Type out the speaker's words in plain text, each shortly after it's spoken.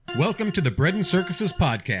Welcome to the Bread and Circuses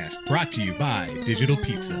podcast, brought to you by Digital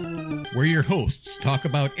Pizza, where your hosts talk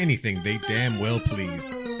about anything they damn well please.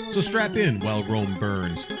 So strap in while Rome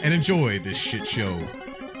burns and enjoy this shit show.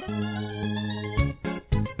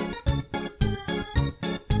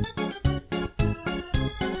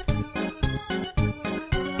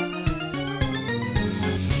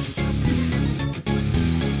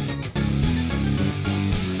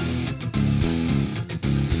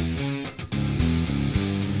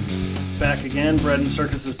 Back again, Bread and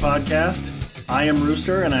Circuses podcast. I am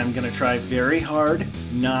Rooster, and I'm going to try very hard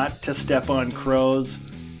not to step on Crow's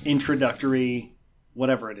introductory,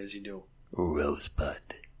 whatever it is you do. Rosebud.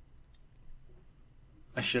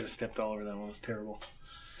 I should have stepped all over that one. It was terrible.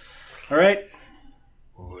 All right.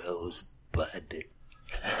 Rosebud.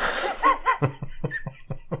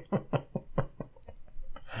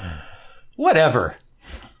 Whatever.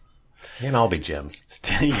 Can't all be gems.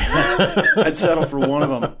 Yeah, I'd settle for one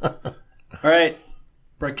of them. All right.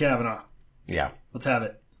 Brett Kavanaugh. Yeah. Let's have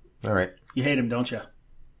it. All right. You hate him, don't you?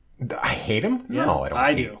 I hate him? Yeah, No, I don't.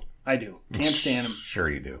 I do. Can't stand him. Sure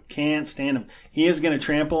you do. Can't stand him. He is going to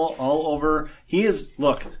trample all over.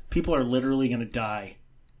 Look, people are literally going to die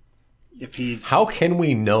if he's... How can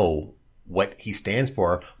we know what he stands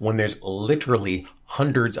for when there's literally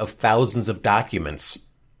hundreds of thousands of documents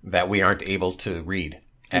that we aren't able to read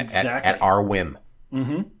at our whim?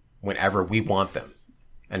 Mm-hmm. Whenever we want them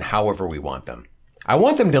and however we want them. I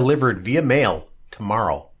want them delivered via mail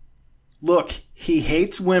tomorrow. Look, he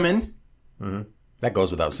hates women. Mm-hmm. That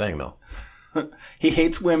goes without saying, though. He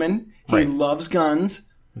hates women. He Right. loves guns.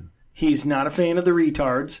 He's not a fan of the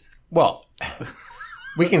retards. Well,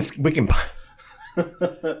 we can.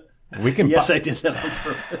 Yes, I did that on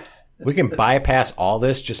purpose. We can bypass all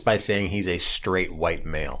this just by saying he's a straight white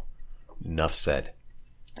male. Enough said.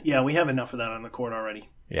 Yeah, we have enough of that on the court already.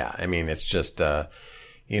 Yeah, I mean, it's just,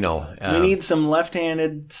 We need some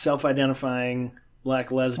left-handed, self-identifying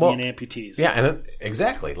black lesbian amputees. Yeah, and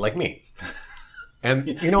exactly, like me. And,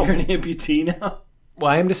 You're an amputee now?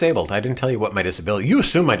 Well, I am disabled. I didn't tell you what my disability... You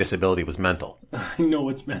assume my disability was mental. I know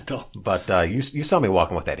it's mental. But you saw me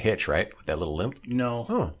walking with that hitch, right? With that little limp? No.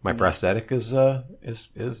 Oh, my prosthetic is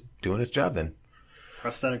doing its job then.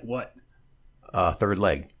 Prosthetic what? Third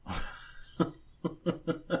leg.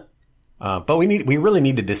 But we really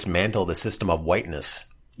need to dismantle the system of whiteness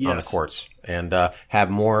on the courts and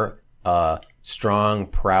have more strong,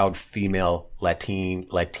 proud female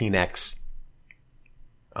Latinx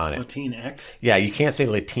on it. Latinx? Yeah, you can't say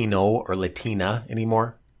Latino or Latina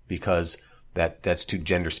anymore because that's too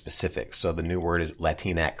gender specific. So the new word is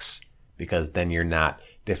Latinx because then you're not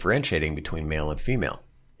differentiating between male and female.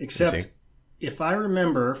 Except if I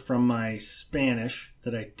remember from my Spanish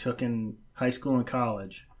that I took in high school and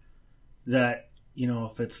college that,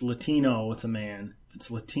 if it's Latino, it's a man. If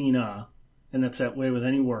it's Latina, and that's that way with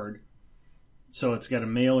any word, so it's got a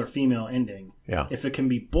male or female ending. Yeah. If it can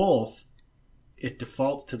be both, it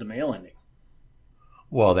defaults to the male ending.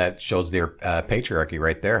 Well, that shows their patriarchy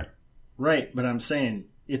right there. Right, but I'm saying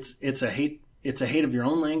it's a hate of your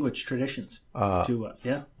own language traditions. Well,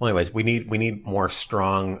 anyways, we need more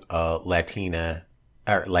strong Latina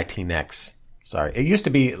or Latinx. Sorry, it used to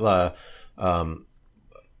be who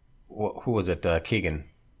was it?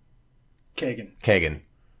 Kagan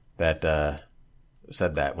that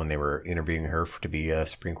said that when they were interviewing her to be a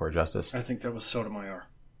Supreme Court justice. I think that was Sotomayor.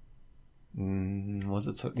 Was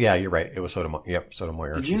it? Yeah, you're right. It was Sotomayor. Yep,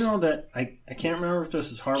 Sotomayor. Did you know that? I can't remember if this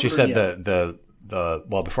is Harvard. She said the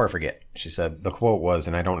well, before I forget, she said the quote was,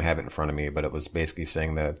 and I don't have it in front of me, but it was basically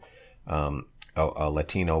saying that a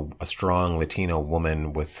strong Latino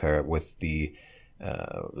woman with the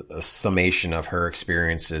summation of her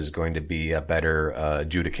experience is going to be a better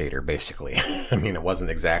adjudicator, basically. I mean, it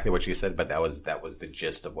wasn't exactly what she said, but that was the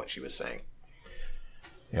gist of what she was saying.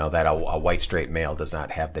 That a white straight male does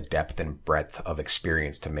not have the depth and breadth of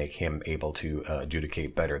experience to make him able to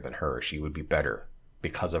adjudicate better than her. She would be better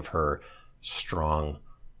because of her strong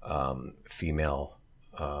female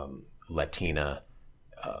Latina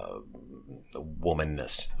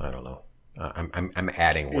womanness. I don't know. I'm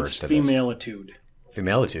adding words to this. It's femalitude.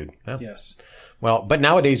 Femalitude. Yeah. Yes. Well, but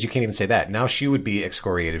nowadays you can't even say that. Now she would be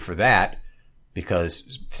excoriated for that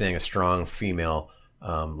because saying a strong female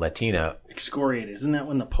Latina. Excoriated. Isn't that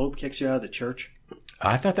when the Pope kicks you out of the church?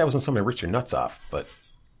 I thought that was when somebody rips your nuts off, but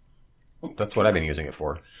that's what I've been using it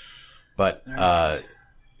for. But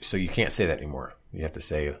so you can't say that anymore. You have to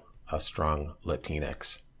say a strong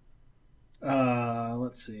Latinx.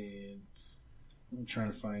 Let's see. I'm trying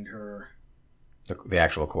to find her. The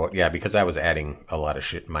actual quote, yeah, because I was adding a lot of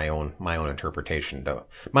shit, my own interpretation,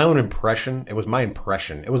 my own impression. It was my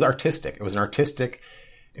impression. It was artistic. It was an artistic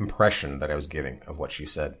impression that I was giving of what she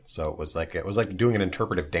said. So it was like doing an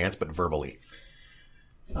interpretive dance, but verbally.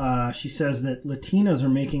 She says that Latinos are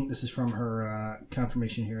making, this is from her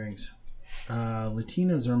confirmation hearings,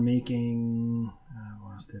 Latinos are making, I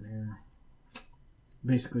lost it here.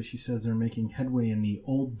 Basically, she says they're making headway in the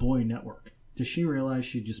old boy network. Does she realize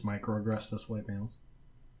she just microaggressed us white males?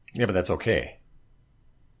 Yeah, but that's okay.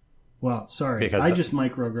 Well, sorry. Because I just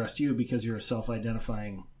microaggressed you because you're a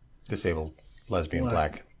self-identifying disabled, lesbian,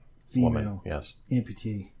 black female woman. Yes.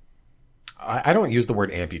 amputee. I don't use the word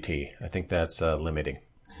amputee. I think that's limiting.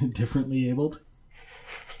 Differently abled?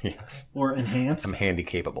 Yes. Or enhanced? I'm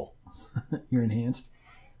handy-capable. You're enhanced?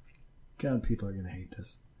 God, people are going to hate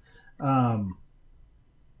this.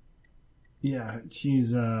 Yeah,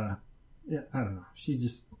 she's, I don't know. She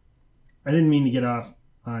just, I didn't mean to get off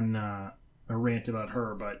on a rant about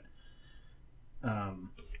her, but.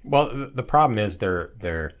 Well, the problem is they're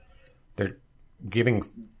giving,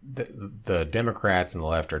 the Democrats and the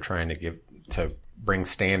left are trying to bring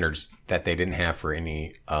standards that they didn't have for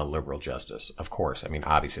any liberal justice. Of course. I mean,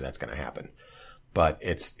 obviously that's going to happen, but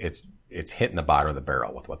it's hitting the bottom of the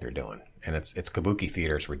barrel with what they're doing. And it's kabuki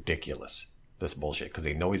theater is ridiculous. This bullshit, because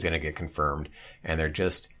they know he's going to get confirmed, and they're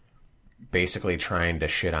just basically trying to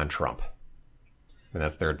shit on Trump, and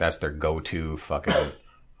that's their go-to fucking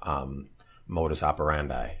modus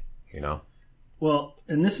operandi, you know. Well,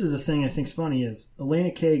 and this is the thing I think's funny is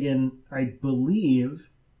Elena Kagan, I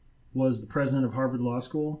believe, was the president of Harvard Law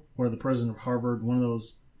School or the president of Harvard, one of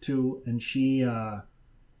those two, and she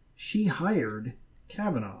hired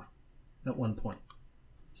Kavanaugh at one point.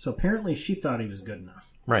 So apparently she thought he was good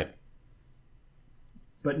enough, right?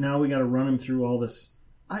 But now we got to run him through all this.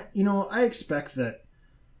 I expect that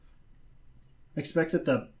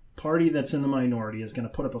the party that's in the minority is going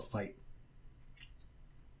to put up a fight.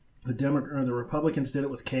 The Republicans did it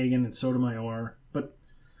with Kagan and Sotomayor, but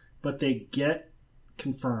they get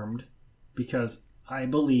confirmed because I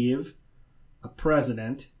believe a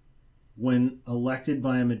president, when elected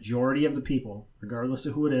by a majority of the people, regardless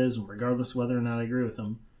of who it is, and regardless of whether or not I agree with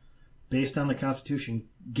them, based on the Constitution,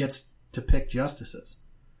 gets to pick justices.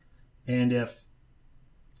 And if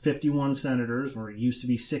 51 senators, or it used to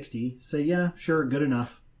be 60, say, yeah, sure, good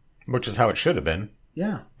enough. Which is how it should have been.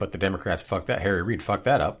 Yeah. But the Democrats fucked that. Harry Reid fucked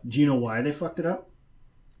that up. Do you know why they fucked it up?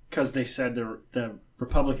 Because they said the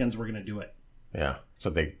Republicans were going to do it. Yeah. So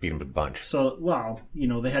they beat him with a bunch. So, well,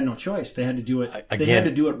 they had no choice. They had to do it. They had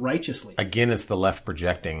to do it righteously. Again, it's the left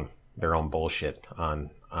projecting their own bullshit on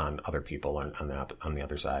other people on the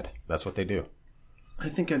other side. That's what they do. I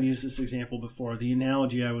think I've used this example before. The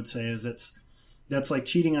analogy I would say is that's like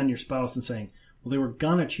cheating on your spouse and saying, well, they were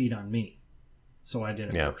gonna cheat on me, so I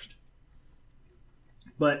did it first.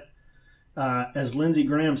 But as Lindsey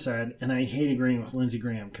Graham said, and I hate agreeing with Lindsey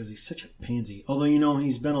Graham because he's such a pansy, although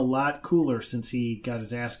he's been a lot cooler since he got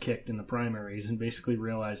his ass kicked in the primaries and basically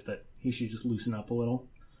realized that he should just loosen up a little.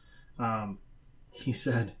 He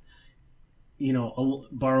said,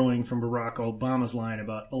 borrowing from Barack Obama's line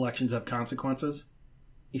about elections have consequences,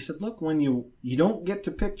 he said, look, when you don't get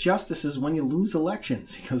to pick justices when you lose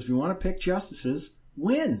elections. Because if you want to pick justices,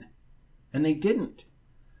 win. And they didn't.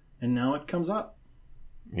 And now it comes up.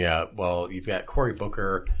 Yeah, well, you've got Cory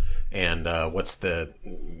Booker and what's the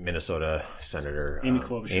Minnesota senator? Amy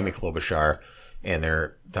Klobuchar. And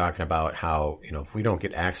they're talking about how, if we don't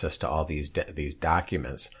get access to all these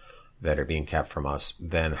documents that are being kept from us,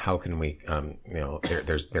 then how can we,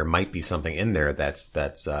 there might be something in there that's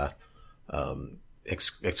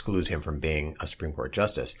excludes him from being a Supreme Court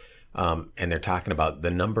justice. And they're talking about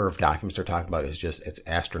the number of documents they're talking about it's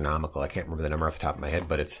astronomical. I can't remember the number off the top of my head,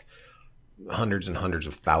 but it's hundreds and hundreds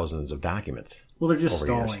of thousands of documents. Well, they're just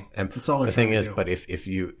stalling. And that's all they're the thing trying is, to do. but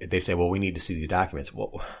if they say, well, we need to see these documents.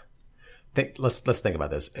 Well, let's think about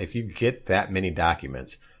this. If you get that many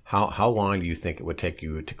documents, how long do you think it would take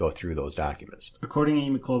you to go through those documents? According to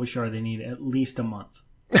Amy Klobuchar, they need at least a month.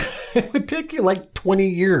 It would take you like 20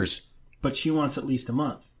 years. But she wants at least a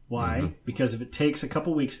month. Why? Mm-hmm. Because if it takes a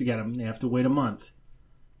couple weeks to get them, they have to wait a month.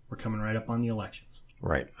 We're coming right up on the elections.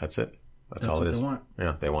 Right. That's it. That's all what it is. They want.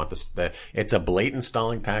 Yeah, they want this. It's a blatant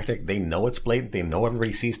stalling tactic. They know it's blatant. They know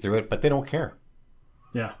everybody sees through it, but they don't care.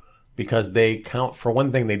 Yeah. Because they count, for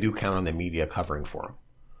one thing, they do count on the media covering for them.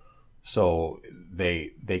 So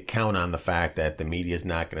they count on the fact that the media is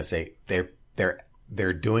not going to say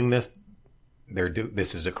they're doing this.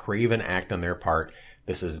 This is a craven act on their part.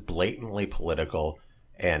 This is blatantly political,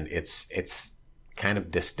 and it's kind of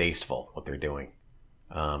distasteful what they're doing.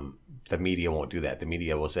 The media won't do that. The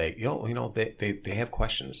media will say, they have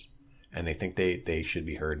questions, and they think they should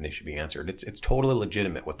be heard and they should be answered. It's totally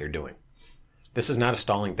legitimate what they're doing. This is not a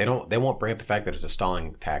stalling. They won't bring up the fact that it's a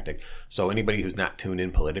stalling tactic. So anybody who's not tuned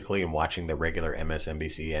in politically and watching the regular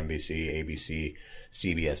MSNBC, NBC, ABC,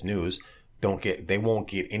 CBS News, they won't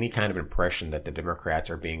get any kind of impression that the Democrats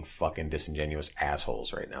are being fucking disingenuous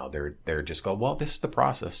assholes right now. They're just go, well, this is the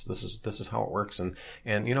process. This is how it works.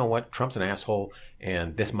 And you know what? Trump's an asshole,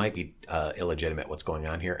 and this might be illegitimate what's going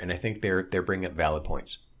on here. And I think they're bringing up valid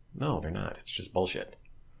points. No, they're not. It's just bullshit.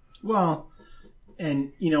 Well,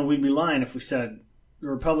 and we'd be lying if we said the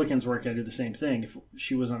Republicans weren't going to do the same thing if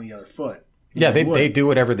she was on the other foot. Yeah, they do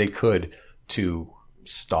whatever they could to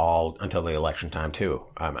stall until the election time too.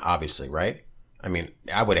 Obviously, right? I mean,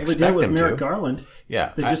 I would expect them to. They did with Merrick Garland.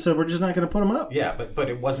 Yeah, they just said we're just not going to put him up. Yeah, but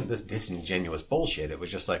it wasn't this disingenuous bullshit. It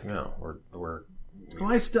was just like, no,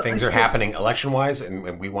 things are happening election wise,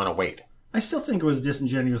 and we want to wait. I still think it was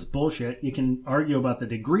disingenuous bullshit. You can argue about the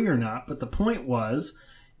degree or not, but the point was,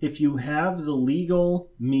 if you have the legal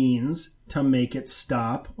means to make it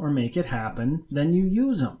stop or make it happen, then you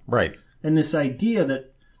use them. Right. And this idea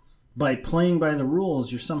that by playing by the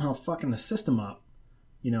rules, you're somehow fucking the system up.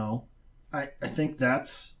 I think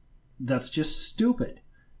that's just stupid.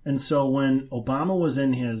 And so when Obama was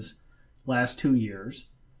in his last 2 years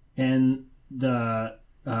and the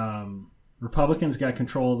Republicans got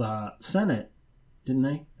control of the Senate, didn't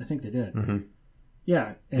they? I think they did. Mm-hmm.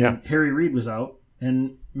 Yeah. And Harry Reid was out,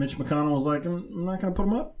 and Mitch McConnell was like, I'm not going to put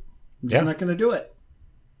him up. I'm just not going to do it.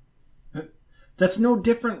 That's no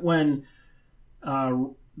different when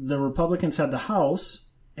the Republicans had the House,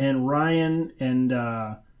 and Ryan and,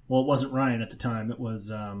 it wasn't Ryan at the time. It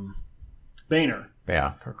was Boehner.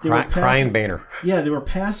 Yeah, crying Boehner. Yeah, they were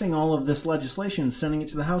passing all of this legislation and sending it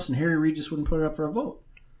to the House, and Harry Reid just wouldn't put it up for a vote.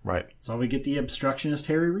 Right. So we get the obstructionist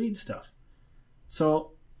Harry Reid stuff.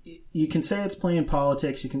 So you can say it's playing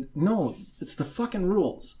politics. No, it's the fucking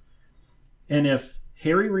rules. And if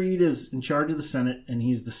Harry Reid is in charge of the Senate and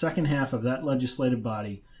he's the second half of that legislative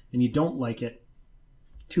body and you don't like it,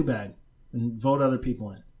 too bad. And vote other people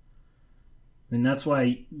in. And that's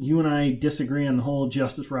why you and I disagree on the whole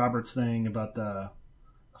Justice Roberts thing about the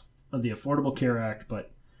Affordable Care Act,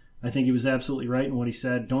 but I think he was absolutely right in what he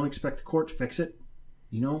said. Don't expect the court to fix it.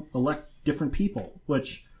 Elect different people,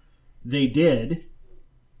 which they did,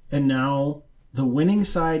 and now the winning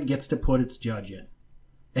side gets to put its judge in.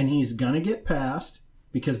 And he's going to get passed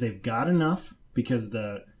because they've got enough, because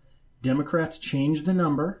the Democrats changed the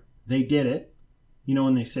number. They did it.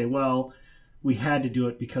 And they say, well, we had to do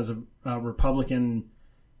it because of Republican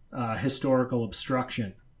historical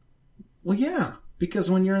obstruction. Well, yeah,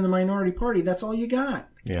 because when you're in the minority party, that's all you got.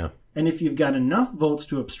 Yeah. And if you've got enough votes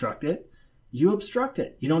to obstruct it, you obstruct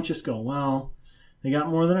it. You don't just go, well, they got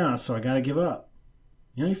more than us, so I got to give up.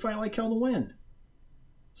 You fight like hell to win.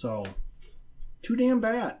 So, too damn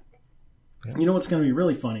bad. Yeah. You know what's going to be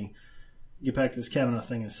really funny? Get back to this Kavanaugh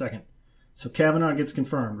thing in a second. So Kavanaugh gets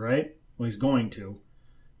confirmed, right? Well, he's going to.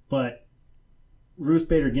 But Ruth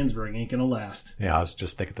Bader Ginsburg ain't going to last. Yeah, I was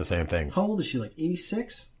just thinking the same thing. How old is she, like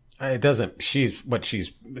 86? It doesn't. She's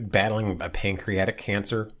battling a pancreatic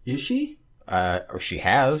cancer. Is she? Or she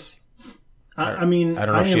has. I mean, I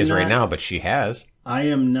don't know if she is right now, but she has. I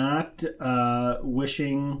am not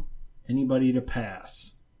wishing anybody to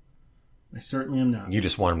pass. I certainly am not. You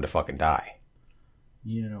just want him to fucking die.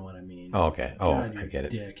 You know what I mean. Oh, okay. God, I get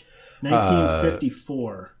it. Dick.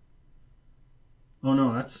 1954. Oh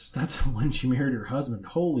no, that's when she married her husband.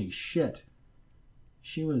 Holy shit.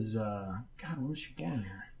 She was God, when was she born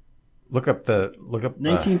here? Look up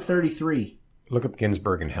 1933. Look up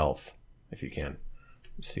Ginsburg and health if you can.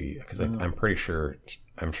 See, because I'm pretty sure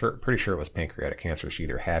it was pancreatic cancer. She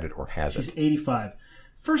either had it or has it. She's 85.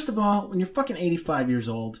 First of all, when you're fucking 85 years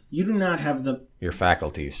old, you do not have your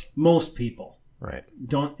faculties. Most people. Right.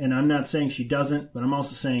 Don't, and I'm not saying she doesn't, but I'm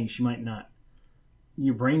also saying she might not.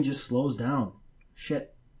 Your brain just slows down.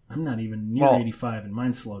 Shit. I'm not even near 85 and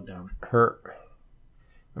mine slowed down.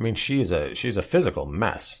 She's a physical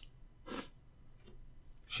mess.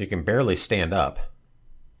 She can barely stand up.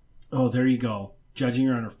 Oh, there you go. Judging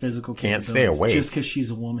her on her physical capabilities. Can't stay awake. Just because she's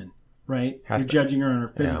a woman, right? You're judging her on her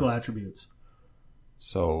physical attributes.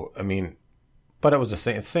 So, but it was the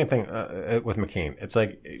same thing with McCain. It's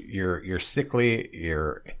like you're sickly,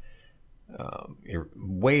 you're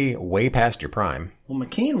way past your prime. Well,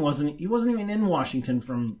 McCain wasn't even in Washington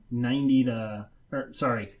from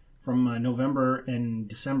from November and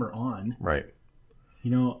December on. Right. He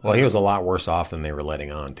was a lot worse off than they were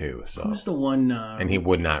letting on too. So who's the one? And he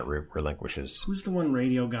would not relinquish his. Who's the one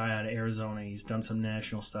radio guy out of Arizona? He's done some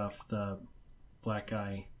national stuff. The black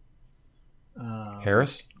guy.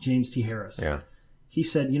 Harris? James T. Harris. Yeah. He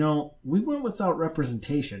said, we went without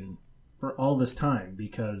representation for all this time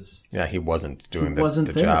because Yeah, he wasn't doing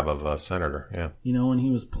the there. job of a senator. Yeah. You know, and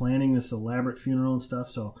he was planning this elaborate funeral and stuff.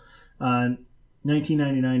 So,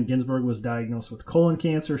 1999, Ginsburg was diagnosed with colon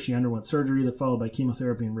cancer. She underwent surgery that followed by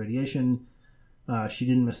chemotherapy and radiation. She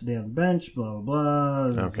didn't miss a day on the bench, blah, blah,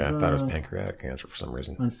 blah. Okay, I thought it was pancreatic cancer for some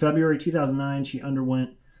reason. On February 2009, she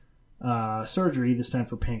underwent surgery, this time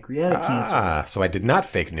for pancreatic cancer. So I did not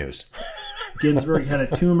fake news. Ginsburg had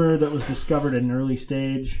a tumor that was discovered at an early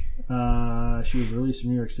stage. She was released from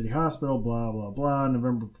New York City Hospital, blah, blah, blah.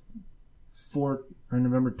 November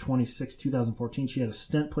 26, 2014, she had a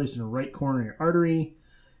stent placed in her right coronary artery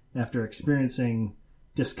after experiencing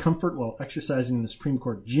discomfort while exercising in the Supreme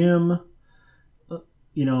Court gym.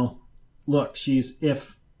 You know, look,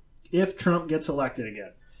 if Trump gets elected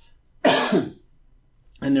again,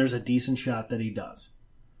 and there's a decent shot that he does,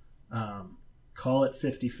 call it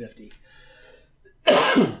 50-50.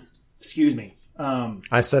 Excuse me.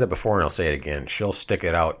 I said it before and I'll say it again. She'll stick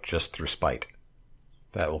it out just through spite.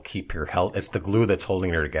 That will keep her health. It's the glue that's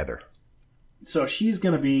holding her together. So she's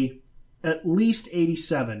going to be at least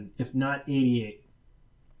 87, if not 88,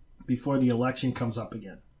 before the election comes up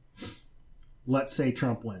again. Let's say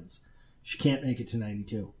Trump wins. She can't make it to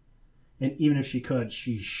 92. And even if she could,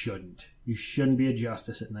 she shouldn't. You shouldn't be a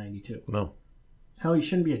justice at 92. No. Hell, you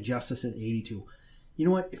shouldn't be a justice at 82. You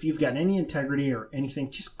know what? If you've got any integrity or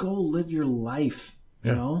anything, just go live your life.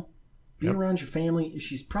 You know? Be around your family.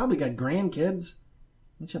 She's probably got grandkids.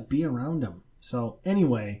 Let's just be around them. So,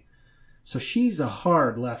 anyway, so she's a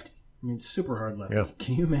hard lefty. I mean, super hard lefty. Yeah.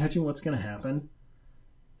 Can you imagine what's going to happen?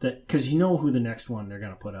 Because you know who the next one they're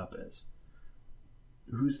going to put up is.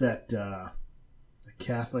 Who's that the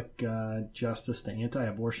Catholic justice, the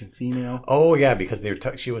anti-abortion female? Oh yeah, because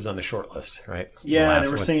she was on the short list, right? Yeah, they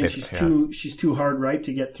were saying she's too hard right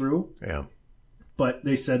to get through. Yeah, but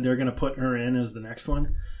they said they're going to put her in as the next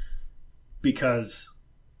one because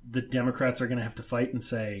the Democrats are going to have to fight and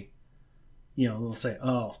say, you know, they'll say,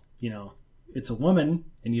 oh, you know, it's a woman,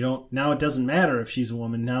 and you don't now. It doesn't matter if she's a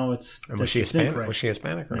woman. Now it's was she Hispanic? Right. Was she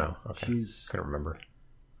Hispanic or no? Okay. Couldn't remember.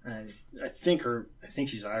 I think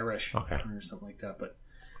she's Irish or something like that. But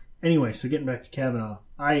anyway, so getting back to Kavanaugh,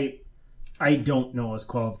 I don't know his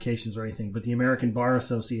qualifications or anything, but the American Bar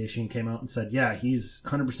Association came out and said, yeah, he's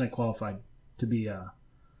 100% qualified to be.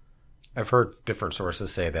 I've heard different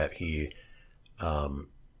sources say that he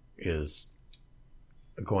is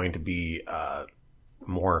going to be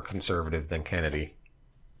more conservative than Kennedy.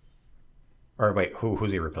 Or wait,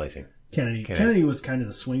 who's he replacing? Kennedy was kind of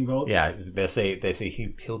the swing vote. Yeah, they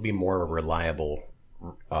say he'll be more a reliable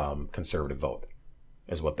conservative vote,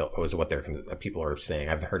 is what people are saying.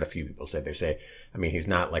 I've heard a few people say I mean, he's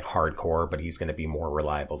not like hardcore, but he's going to be more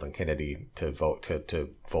reliable than Kennedy to vote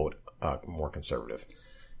more conservative.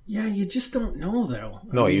 Yeah, you just don't know though.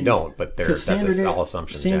 No, you don't. But that's all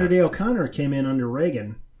assumptions. Sandra Day O'Connor came in under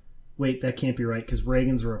Reagan. Wait, that can't be right because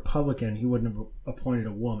Reagan's a Republican. He wouldn't have appointed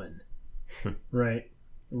a woman, right?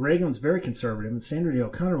 Reagan was very conservative, and Sandra Day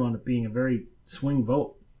O'Connor wound up being a very swing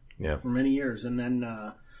vote for many years. And then,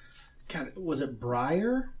 God, was it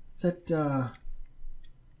Breyer that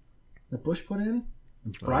Bush put in?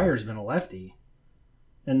 Breyer's been a lefty.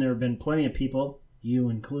 And there have been plenty of people, you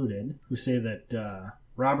included, who say that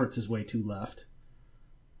Roberts is way too left.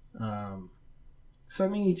 So, I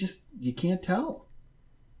mean, you can't tell.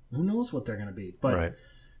 Who knows what they're going to be. But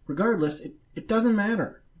regardless, it doesn't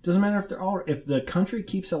matter. It doesn't matter if the country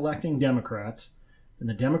keeps electing Democrats and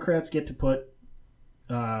the Democrats get to put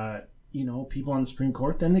people on the Supreme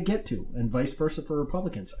Court, then they get to, and vice versa for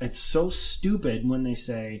Republicans. It's so stupid when they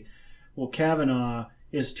say, well, Kavanaugh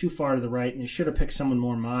is too far to the right and they should have picked someone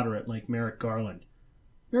more moderate like Merrick Garland.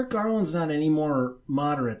 Merrick Garland's not any more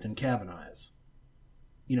moderate than Kavanaugh is.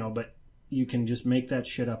 You know, but you can just make that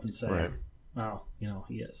shit up and say, well, you know,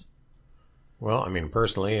 he is. Well, I mean,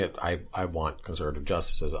 personally, I want conservative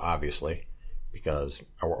justices, obviously, because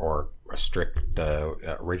or a strict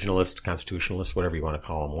originalist, constitutionalist, whatever you want to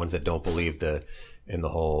call them, ones that don't believe in the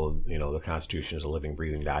whole, you know, the Constitution is a living,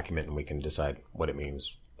 breathing document, and we can decide what it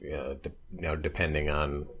means, depending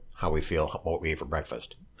on how we feel, what we eat for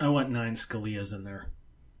breakfast. I want 9 Scalias in there.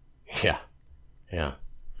 Yeah.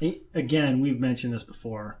 Again, we've mentioned this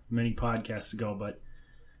before, many podcasts ago, but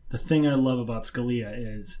the thing I love about Scalia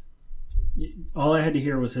is all I had to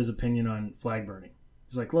hear was his opinion on flag burning.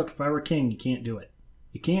 He's like, look, if I were king, you can't do it.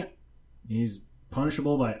 You can't. He's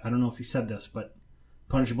punishable by, I don't know if he said this, but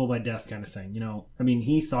punishable by death kind of thing. You know, I mean,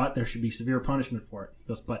 he thought there should be severe punishment for it. He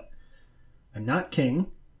goes, but I'm not king,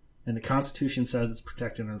 and the Constitution says it's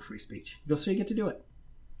protected under free speech. He goes, so you get to do it.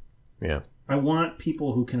 Yeah. I want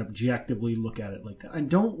people who can objectively look at it like that. I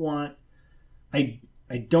don't want... I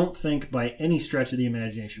I don't think by any stretch of the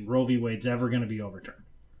imagination Roe v. Wade's ever going to be overturned.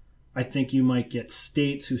 I think you might get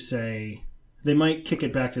states who say, they might kick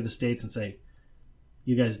it back to the states and say,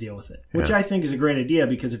 you guys deal with it. Which I think is a great idea,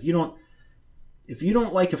 because if you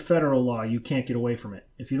don't like a federal law, you can't get away from it.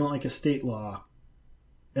 If you don't like a state law,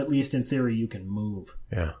 at least in theory, you can move.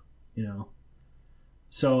 Yeah. You know?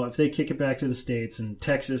 So if they kick it back to the states and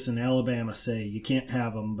Texas and Alabama say you can't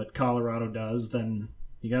have them, but Colorado does, then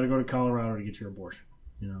you got to go to Colorado to get your abortion,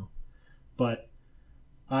 you know? But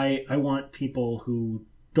I want people who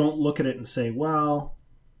don't look at it and say, well,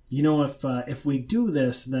 you know, if we do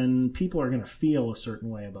this, then people are going to feel a certain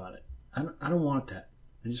way about it. I don't want that.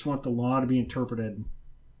 I just want the law to be interpreted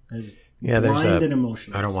as blind and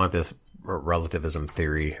emotionless. I don't want this relativism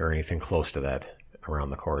theory or anything close to that around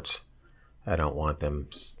the courts. I don't want them,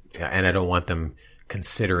 and I don't want them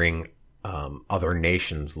considering other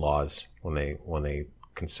nations' laws when they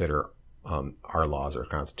consider our laws or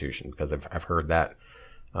Constitution, because I've heard that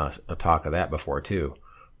a talk of that before too,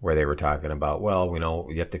 where they were talking about, well, you know,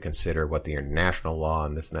 you have to consider what the international law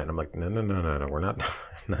and this and that. And I'm like, no, we're not.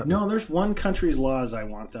 No, there's one country's laws I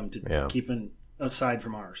want them to keep aside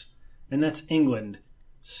from ours, and that's England,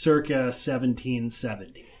 circa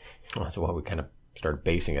 1770. Well, that's what we kind of started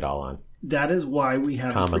basing it all on. That is why we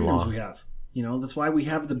have common the freedoms law. We have. You know, that's why we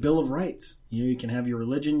have the Bill of Rights. You know, you can have your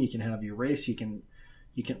religion, you can have your race, you can,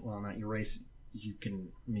 well, not your race, you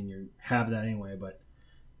have that anyway, but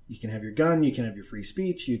you can have your gun, you can have your free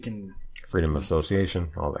speech, you can... Freedom of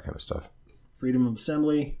association, all that kind of stuff. Freedom of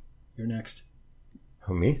assembly. You're next.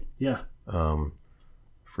 Who, me? Yeah.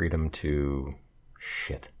 Freedom to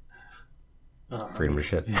shit. Freedom to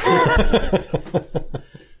shit.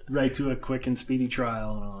 Right to a quick and speedy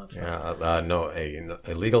trial and all that stuff. Yeah,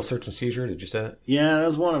 a legal search and seizure. Did you say that? Yeah, that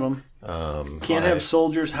was one of them. Can't have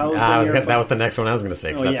soldiers housed. That was the next one I was going to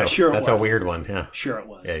say. That's a weird one. Yeah, sure it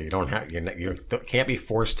was. Yeah, you can't be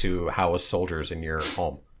forced to house soldiers in your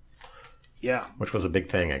home. Yeah, which was a big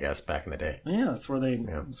thing, I guess, back in the day. Yeah, that's where they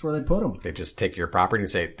put them. They just take your property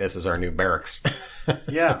and say, "This is our new barracks."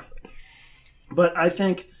 Yeah, but I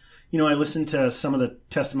think, you know, I listened to some of the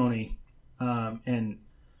testimony, and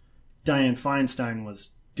Dianne Feinstein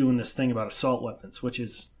was doing this thing about assault weapons, which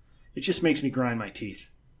is, it just makes me grind my teeth,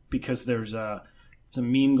 because there's a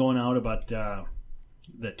meme going out about the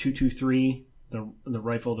 223, the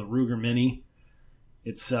rifle, the Ruger Mini.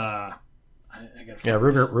 It's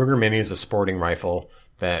Ruger Mini is a sporting rifle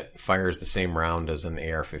that fires the same round as an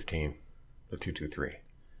AR-15, the 223.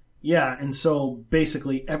 Yeah, and so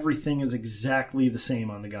basically everything is exactly the same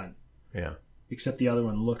on the gun. Yeah. Except the other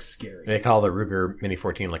one looks scary. They call the Ruger Mini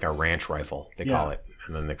 14 like a ranch rifle, they call it.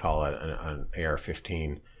 And then they call it an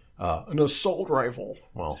AR-15, an assault rifle.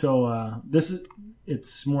 Well, so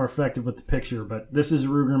it's more effective with the picture, but this is a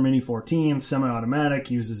Ruger Mini 14, semi-automatic,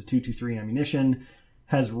 uses a .223 ammunition,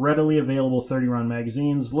 has readily available 30-round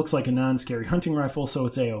magazines, looks like a non-scary hunting rifle, so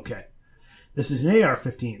it's A-okay. This is an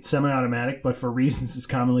AR-15, semi-automatic, but for reasons it's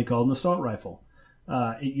commonly called an assault rifle.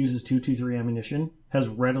 It uses .223 ammunition, has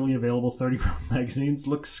readily available 30-round magazines,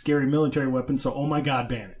 looks scary military weapon, so oh my god,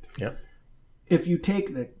 ban it. Yep. If you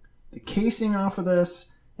take the casing off of this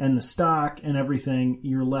and the stock and everything,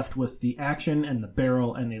 you're left with the action and the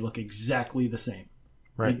barrel, and they look exactly the same.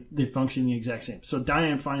 Right. They function the exact same. So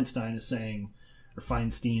Dianne Feinstein is saying, or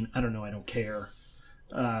Feinstein, I don't know, I don't care.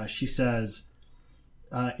 She says,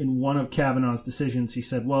 in one of Kavanaugh's decisions, he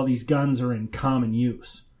said, well, these guns are in common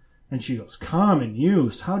use. And she goes, common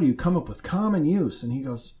use? How do you come up with common use? And he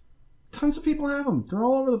goes, tons of people have them. They're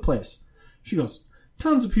all over the place. She goes,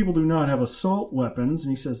 tons of people do not have assault weapons.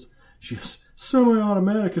 And she goes,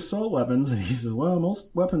 semi-automatic assault weapons. And he says, well,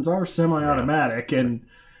 most weapons are semi-automatic. And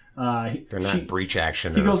they're not breach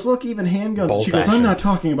action. He goes, look, even handguns. She goes, I'm not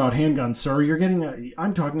talking about handguns, sir.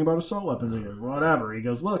 I'm talking about assault weapons. He goes, whatever. He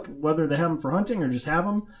goes, look, whether they have them for hunting or just have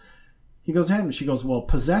them. He goes, have them. She goes, well,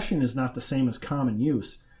 possession is not the same as common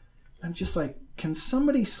use. I'm just like, can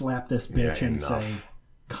somebody slap this bitch and say,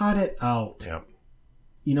 cut it out? Yep.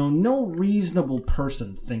 You know, no reasonable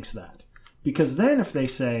person thinks that. Because then if they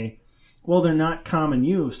say, well, they're not common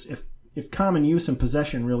use, if common use and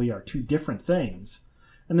possession really are two different things,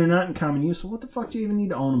 and they're not in common use, well, what the fuck do you even need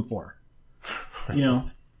to own them for? You know?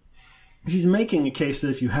 She's making a case that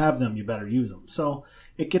if you have them, you better use them. So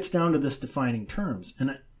it gets down to this defining terms.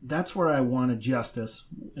 And that's where I want a justice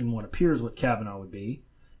in what appears what Kavanaugh would be,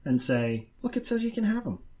 and say, look, it says you can have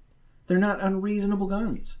them. They're not unreasonable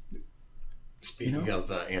guns. Speaking of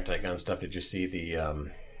the anti-gun stuff, did you see the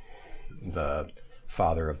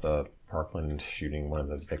father of the Parkland shooting, one of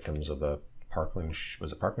the victims of the Parkland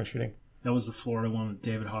shooting? That was the Florida one with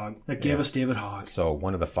David Hogg. That gave us David Hogg. So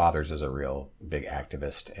one of the fathers is a real big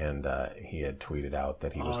activist, and he had tweeted out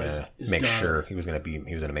that he was going to make sure he was going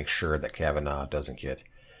to make sure that Kavanaugh doesn't get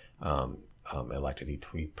elected.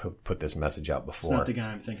 He put this message out before. It's not the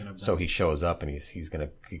guy I'm thinking of. So he shows up and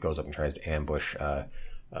he goes up and tries to ambush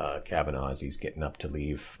Kavanaugh as he's getting up to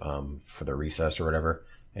leave for the recess or whatever,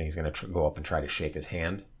 and he's going to go up and try to shake his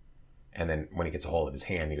hand. And then when he gets a hold of his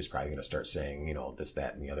hand, he was probably going to start saying, this,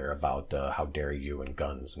 that, and the other about how dare you and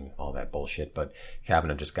guns and all that bullshit. But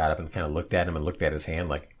Kavanaugh just got up and kind of looked at him and looked at his hand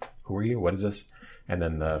like, who are you? What is this? And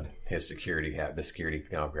then the security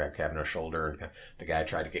grabbed Kavanaugh's shoulder, and the guy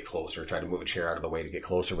tried to get closer, tried to move a chair out of the way to get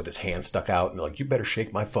closer with his hand stuck out. And like, you better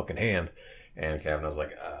shake my fucking hand. And Kavanaugh's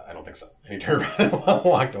like, I don't think so. And he turned around and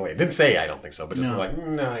walked away. Didn't say I don't think so, but just was like,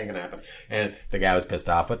 no, ain't gonna happen. And the guy was pissed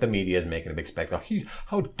off, but the media is making a big spectacle.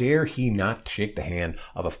 How dare he not shake the hand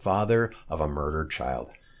of a father of a murdered child?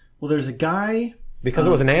 Well, there's a guy... Because it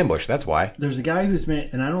was an ambush, that's why. There's a guy who's made...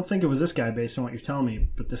 And I don't think it was this guy based on what you're telling me,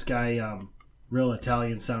 but this guy, real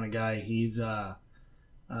Italian-sounding guy, he's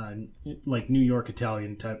like New York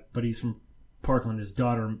Italian type, but he's from Parkland. His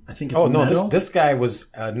daughter, I think it's Meadow. This guy was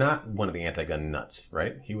not one of the anti-gun nuts,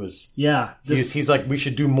 right? He was. Yeah, he's like, we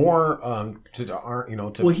should do more.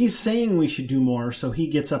 Well, he's saying we should do more, so he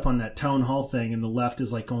gets up on that town hall thing, and the left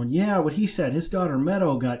is like going, yeah, what he said, his daughter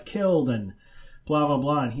Meadow got killed, and blah blah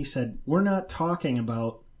blah. And he said, we're not talking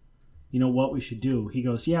about, what we should do. He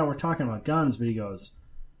goes, yeah, we're talking about guns, but he goes,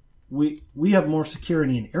 we have more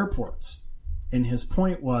security in airports, and his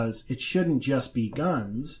point was, it shouldn't just be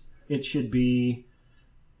guns. It should be,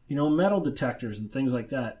 metal detectors and things like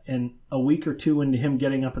that. And a week or two into him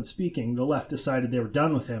getting up and speaking, the left decided they were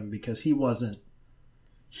done with him because he wasn't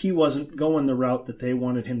going the route that they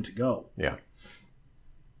wanted him to go. Yeah.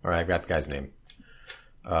 All right, I've got the guy's name.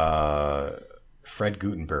 Fred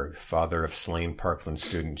Gutenberg, father of slain Parkland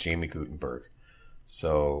student Jamie Gutenberg.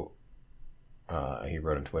 So he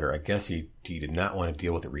wrote on Twitter, I guess he did not want to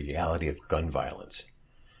deal with the reality of gun violence.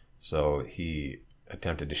 So he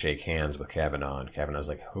attempted to shake hands with Kavanaugh, and Kavanaugh's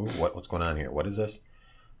like, who? What's going on here? What is this?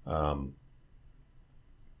 Yeah,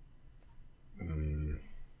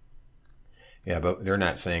 but they're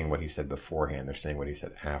not saying what he said beforehand. They're saying what he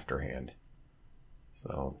said afterhand.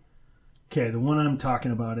 So, okay, the one I'm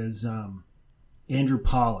talking about is Andrew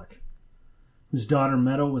Pollock, whose daughter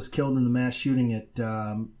Meadow was killed in the mass shooting at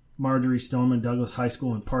Marjorie Stoneman Douglas High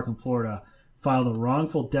School in Parkland, Florida. Filed a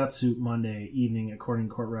wrongful death suit Monday evening, according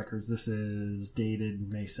to court records. This is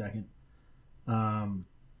dated May 2nd.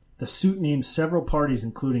 The suit names several parties,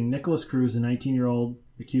 including Nicholas Cruz, a 19-year-old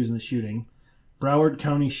accused in the shooting, Broward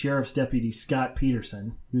County Sheriff's Deputy Scott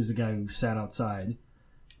Peterson, who's the guy who sat outside,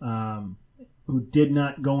 who did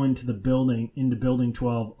not go into Building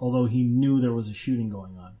 12, although he knew there was a shooting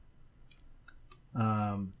going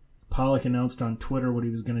on. Pollock announced on Twitter what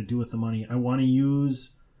he was going to do with the money. I want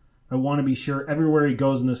to be sure everywhere he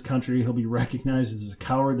goes in this country, he'll be recognized as a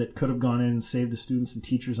coward that could have gone in and saved the students and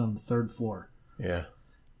teachers on the third floor. Yeah.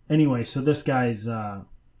 Anyway, so this guy's, I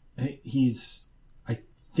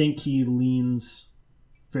think he leans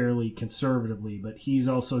fairly conservatively, but he's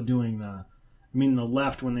also doing the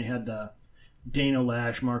left, when they had the Dana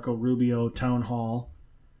Lash, Marco Rubio town hall,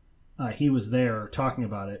 he was there talking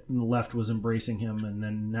about it, and the left was embracing him, and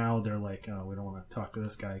then now they're like, oh, we don't want to talk to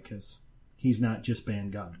this guy because he's not just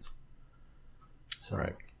banned guns. So,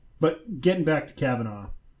 right. But getting back to Kavanaugh,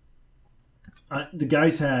 the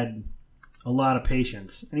guy's had a lot of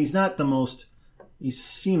patience, and he's not the most. He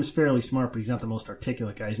seems fairly smart, but he's not the most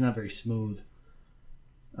articulate guy. He's not very smooth,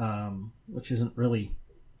 which isn't really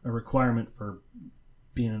a requirement for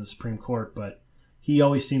being in the Supreme Court. But he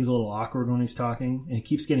always seems a little awkward when he's talking, and he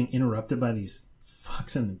keeps getting interrupted by these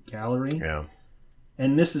fucks in the gallery. Yeah.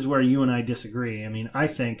 And this is where you and I disagree. I mean, I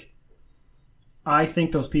think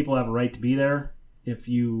those people have a right to be there. If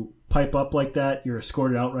you pipe up like that, you're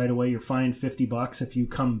escorted out right away. You're fined $50. If you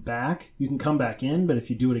come back, you can come back in, but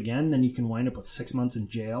if you do it again, then you can wind up with 6 months in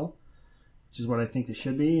jail, which is what I think they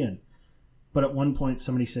should be. But at one point,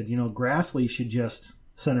 somebody said, Grassley should just,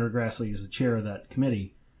 Senator Grassley is the chair of that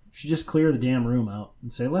committee, should just clear the damn room out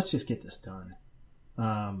and say, let's just get this done.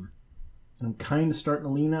 I'm kind of starting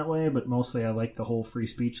to lean that way, but mostly I like the whole free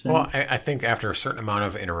speech thing. Well, I think after a certain amount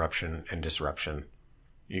of interruption and disruption,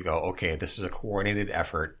 you go, okay, this is a coordinated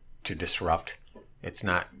effort to disrupt. It's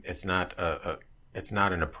not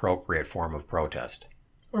an appropriate form of protest.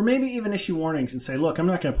 Or maybe even issue warnings and say, look, I'm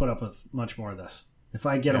not going to put up with much more of this. If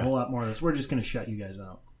I get a whole lot more of this, we're just going to shut you guys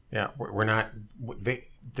out. Yeah, we're not.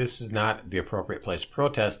 This is not the appropriate place to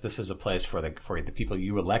protest. This is a place for the people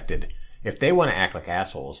you elected. If they want to act like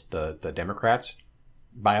assholes, the Democrats,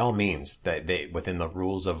 by all means, that they within the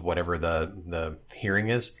rules of whatever the hearing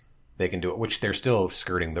is, they can do it. Which they're still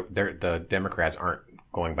skirting. The Democrats aren't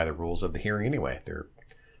going by the rules of the hearing anyway.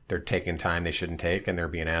 They're taking time they shouldn't take, and they're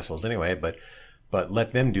being assholes anyway. But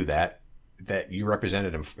let them do that. That you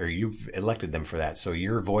represented them, or you've elected them for that. So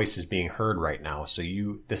your voice is being heard right now. So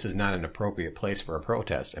this is not an appropriate place for a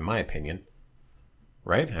protest, in my opinion.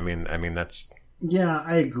 Right? I mean that's. Yeah,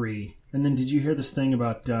 I agree. And then did you hear this thing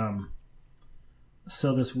about?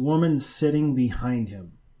 So this woman sitting behind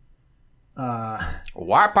him.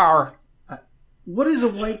 White power. What is a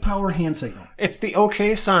white power hand signal? It's the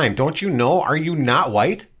okay sign. Don't you know? Are you not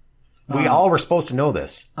white? We all were supposed to know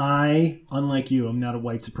this. I, unlike you, am not a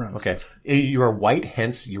white supremacist. Okay. You are white,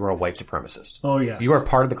 hence you are a white supremacist. Oh, yes. You are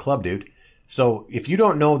part of the club, dude. So if you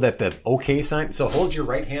don't know that the okay sign, so hold your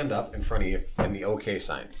right hand up in front of you and the okay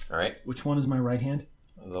sign, all right? Which one is my right hand?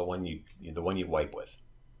 The one you wipe with.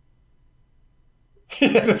 You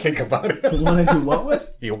have to think about it. The one I do what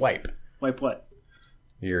with? You wipe. Wipe what?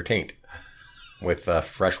 Your taint with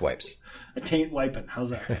fresh wipes. A taint wiping. How's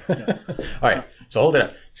that? Yeah. All right. So hold it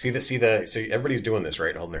up. See the. So everybody's doing this,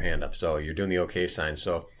 right? Holding their hand up. So you're doing the okay sign.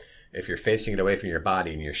 So if you're facing it away from your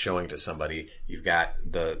body and you're showing to somebody, you've got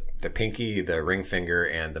the pinky, the ring finger,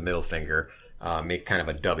 and the middle finger make kind of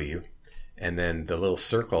a W, and then the little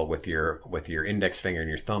circle with your index finger and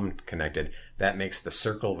your thumb connected, that makes the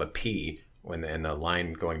circle of a P. And the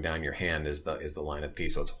line going down your hand is the line of P.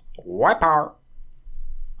 So it's white power.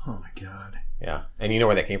 Oh my God. Yeah, and you know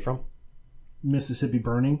where that came from? Mississippi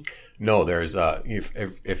Burning? No, there's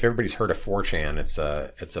if everybody's heard of 4chan,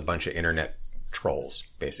 it's a bunch of internet trolls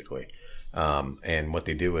basically, and what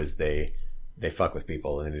they do is they fuck with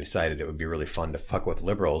people, and they decided it would be really fun to fuck with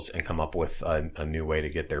liberals and come up with a new way to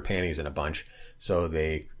get their panties in a bunch. So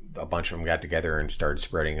a bunch of them got together and started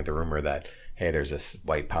spreading the rumor that, hey, there's this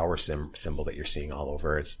white power symbol that you're seeing all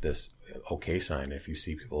over. It's this okay sign. If you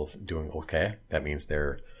see people doing okay, that means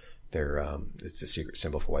it's a secret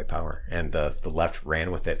symbol for white power. And the left ran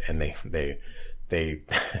with it, and they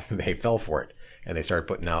fell for it. And they started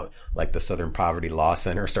putting out, like the Southern Poverty Law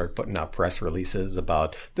Center started putting out press releases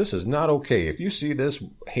about, this is not okay. If you see this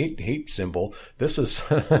hate symbol, this is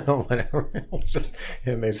whatever.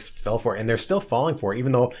 And they fell for it. And they're still falling for it,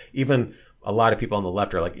 even though even a lot of people on the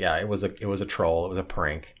left are like, yeah, it was a troll. It was a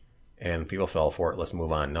prank. And people fell for it. Let's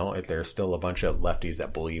move on. No, there's still a bunch of lefties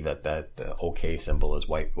that believe that the okay symbol is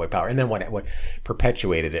white power. And then what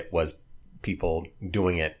perpetuated it was people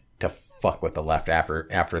doing it to fuck with the left after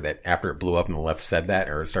it blew up and the left said that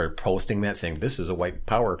or started posting that saying this is a white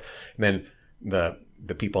power. And then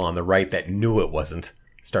the people on the right that knew it wasn't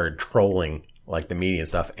started trolling like the media and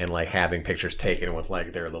stuff and like having pictures taken with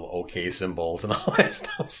like their little okay symbols and all that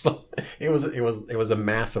stuff. So it was a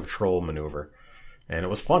massive troll maneuver. And it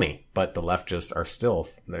was funny, but the left just are still,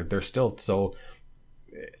 they're still so,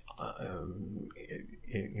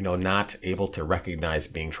 not able to recognize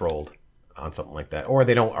being trolled on something like that, or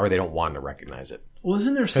they don't want to recognize it. Well,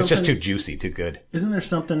 isn't there something? It's just too juicy, too good. Isn't there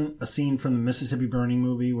a scene from the Mississippi Burning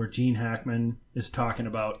movie where Gene Hackman is talking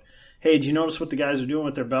about, hey, did you notice what the guys are doing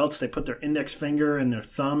with their belts? They put their index finger and their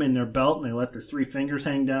thumb in their belt, and they let their three fingers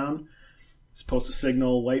hang down. It's supposed to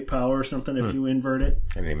signal white power or something if you invert it.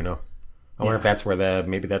 I didn't even know. I wonder if that's where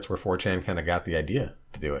maybe that's where 4chan kind of got the idea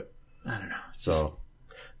to do it. I don't know. So,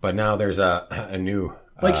 but now there's a new...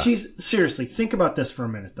 seriously, think about this for a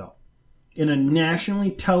minute, though. In a nationally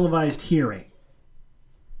televised hearing,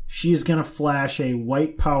 she's going to flash a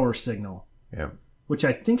white power signal. Yeah. Which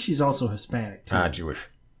I think she's also Hispanic, too. Jewish.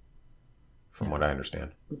 From what I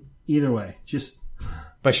understand. Either way, just...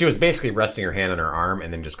 But she was basically resting her hand on her arm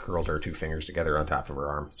and then just curled her two fingers together on top of her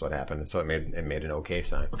arm. That's what happened. And so it made an okay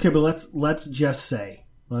sign. Okay, but let's just say,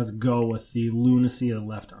 let's go with the lunacy of the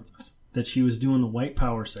left on this, that she was doing the white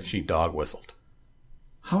power signal. She dog whistled.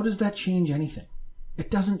 How does that change anything?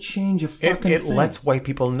 It doesn't change a fucking thing. It lets white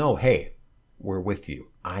people know, hey, we're with you.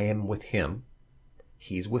 I am with him.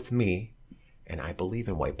 He's with me. And I believe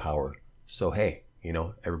in white power. So, hey,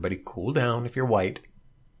 everybody cool down if you're white.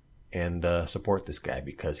 And support this guy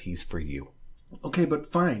because he's for you. Okay, but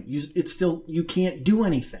fine. You can't do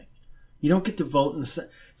anything. You don't get to vote in the...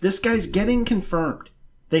 This guy's getting confirmed.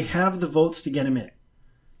 They have the votes to get him in.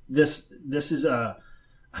 This is I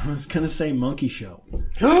was going to say monkey show.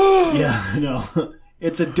 Yeah, I know.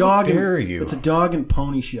 It's a dog. How dare you? It's a dog and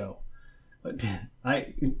pony show.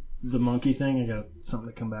 The monkey thing, I got something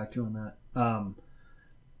to come back to on that.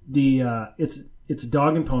 It's a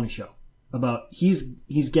dog and pony show. About he's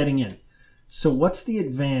getting in. So what's the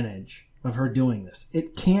advantage of her doing this?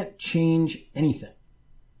 It can't change anything.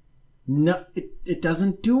 No, it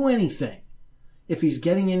doesn't do anything. If he's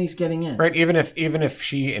getting in, he's getting in. Right. Even if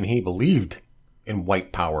she and he believed in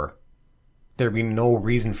white power, there'd be no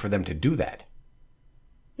reason for them to do that.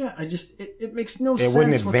 Yeah, it makes no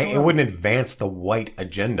sense whatsoever. It wouldn't advance the white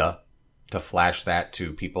agenda to flash that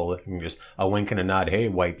to people and just a wink and a nod. Hey,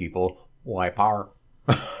 white people, white power.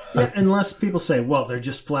 Yeah, unless people say, well, they're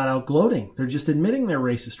just flat out gloating. They're just admitting they're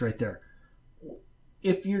racist right there.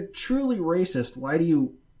 If you're truly racist, why do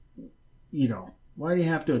you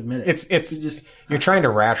have to admit it? You're trying to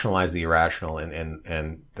rationalize the irrational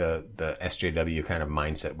and the SJW kind of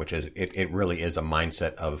mindset, which is it really is a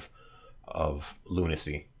mindset of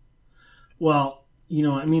lunacy. Well,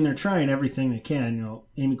 they're trying everything they can.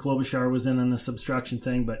 Amy Klobuchar was in on this obstruction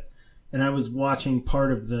thing, and I was watching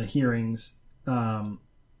part of the hearings,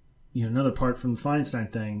 another part from the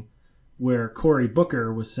Feinstein thing, where Cory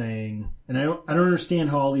Booker was saying, and I don't understand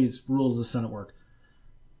how all these rules of the Senate work,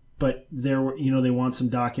 but there were, they want some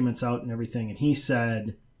documents out and everything, and he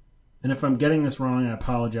said, and if I'm getting this wrong, I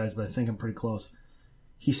apologize, but I think I'm pretty close.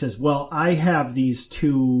 He says, well, I have these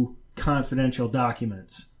 2 confidential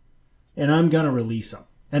documents, and I'm going to release them.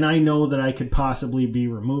 And I know that I could possibly be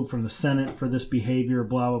removed from the Senate for this behavior,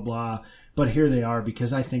 blah, blah, blah. But here they are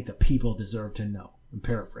because I think the people deserve to know. I'm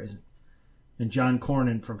paraphrasing. And John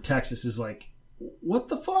Cornyn from Texas is like, what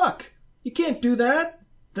the fuck? You can't do that.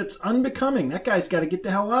 That's unbecoming. That guy's got to get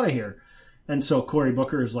the hell out of here. And so Cory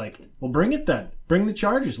Booker is like, well, bring it then. Bring the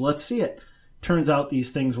charges. Let's see it. Turns out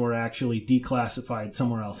these things were actually declassified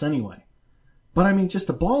somewhere else anyway. But just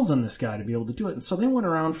the balls on this guy to be able to do it. And so they went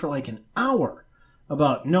around for like an hour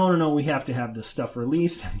about, no, we have to have this stuff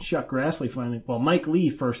released. And Chuck Grassley finally, Mike Lee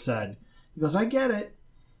first said, he goes, I get it,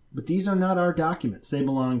 but these are not our documents. They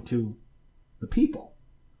belong to the people.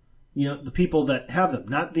 The people that have them,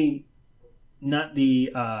 not the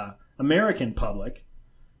American public.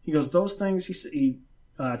 He goes, those things, he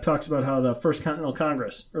talks about how the First Continental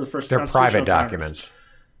Congress, or the First They're Constitutional private documents,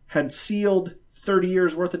 had sealed 30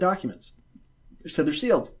 years worth of documents. He said they're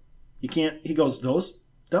sealed. You can't. He goes,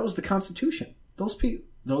 that was the Constitution.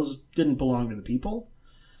 Those didn't belong to the people.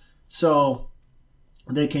 So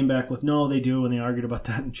they came back with, no, they do, and they argued about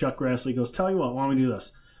that. And Chuck Grassley goes, tell you what, why don't we do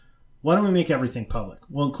this? Why don't we make everything public?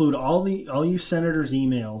 We'll include all you senators'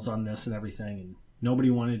 emails on this and everything. And nobody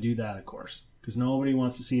wanted to do that, of course, because nobody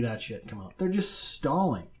wants to see that shit come out. They're just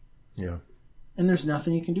stalling. Yeah. And there's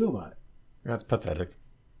nothing you can do about it. That's pathetic.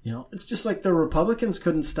 It's just like the Republicans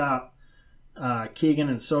couldn't stop Keegan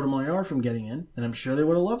and Sotomayor from getting in, and I'm sure they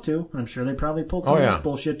would have loved to. I'm sure they probably pulled some of this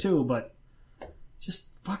bullshit too, but just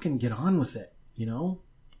fucking get on with it, you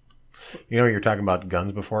were talking about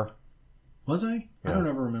guns before? Was I? Yeah. I don't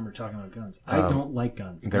ever remember talking about guns. I don't like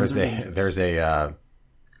guns. There's a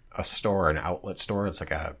store, an outlet store. It's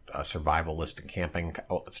like a survivalist and camping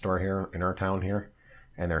outlet store here in our town here,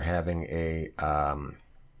 and they're having a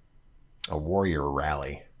warrior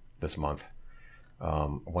rally this month.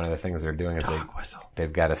 One of the things they're doing is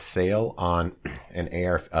they've got a sale on an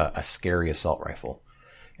a scary assault rifle,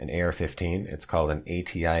 an AR-15. It's called an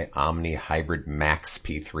ATI Omni Hybrid Max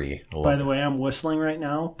P3. By the way, I'm whistling right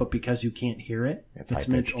now, but because you can't hear it, it's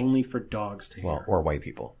meant only for dogs to hear. Well, or white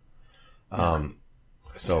people.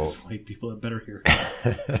 So white people have better hear.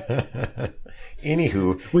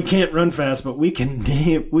 Anywho, we can't run fast, but we can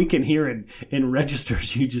hear it in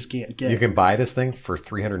registers you just can't get. You can buy this thing for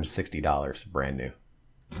 $360, brand new.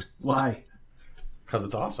 Why? Because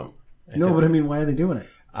it's awesome. But why are they doing it?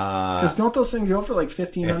 Because don't those things go for like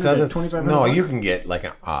 $1,500 to $2,500? No, you can get like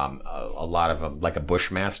a lot of them. Like a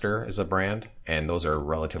Bushmaster is a brand, and those are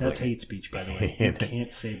relatively. That's hate speech, by the way. You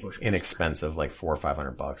can't say Bushmaster. Inexpensive, like $400 or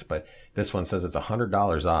 $500. But this one says it's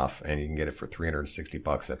 $100 off, and you can get it for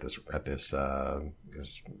 $360 at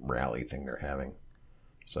this rally thing they're having.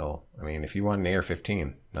 So, if you want an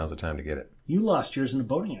AR-15, now's the time to get it. You lost yours in a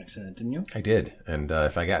boating accident, didn't you? I did. And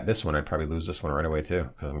if I got this one, I'd probably lose this one right away, too.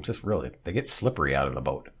 Because they get slippery out in the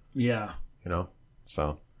boat. Yeah.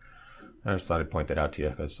 So I just thought I'd point that out to you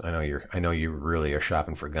because I know you really are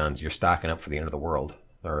shopping for guns. You're stocking up for the end of the world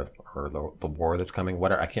or the war that's coming.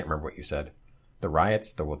 I can't remember what you said. The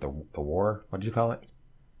riots, the war. What did you call it?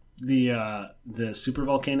 The super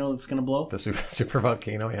volcano that's going to blow. The super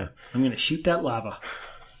volcano. Yeah. I'm going to shoot that lava.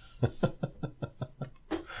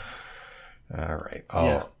 All right. Oh.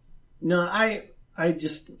 Yeah. No, I'm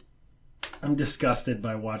disgusted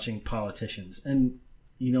by watching politicians, and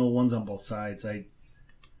ones on both sides. They're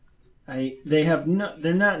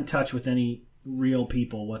not in touch with any real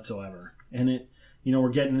people whatsoever, and we're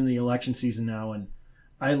getting into the election season now, and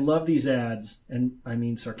I love these ads, and I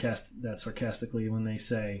mean sarcastically when they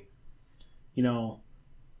say,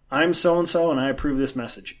 I'm so-and-so and I approve this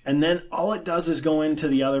message. And then all it does is go into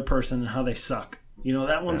the other person and how they suck. You know,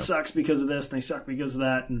 that one sucks because of this and they suck because of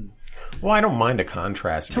that. And well, I don't mind a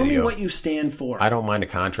contrast tell video. me what you stand for. I don't mind a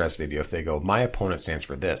contrast video if they go, my opponent stands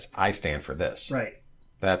for this, I stand for this. Right.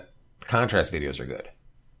 That contrast videos are good.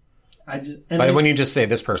 But when you just say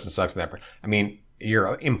this person sucks and that person, I mean,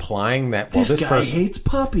 you're implying that this guy hates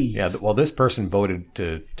puppies. Yeah, well, this person voted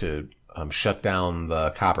to shut down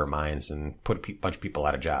the copper mines and put a bunch of people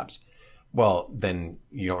out of jobs. Well, then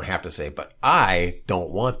you don't have to say, but I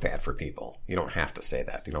don't want that for people. You don't have to say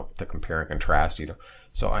that. You don't to compare and contrast. You know,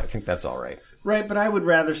 so I think that's all right. Right, but I would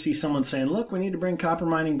rather see someone saying, "Look, we need to bring copper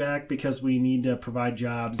mining back because we need to provide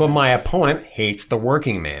jobs." But my opponent hates the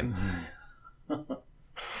working man.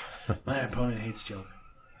 My opponent hates children.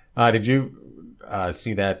 Did you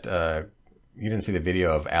see that? You didn't see the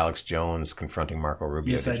video of Alex Jones confronting Marco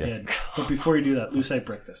Rubio, Yes, did I you? did. But before you do that, Lucite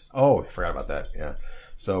brick this. Oh, I forgot about that. Yeah.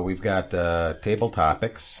 So we've got table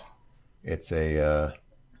topics. It's a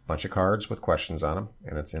bunch of cards with questions on them,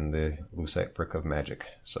 and it's in the Lucite brick of magic.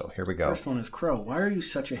 So here we go. First one is Crow. Why are you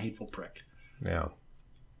such a hateful prick? Yeah.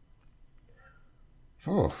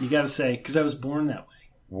 Oh. You got to say, because I was born that way.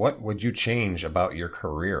 What would you change about your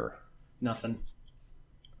career? Nothing.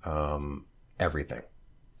 Everything.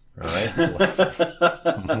 All right. Let's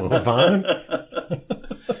move on.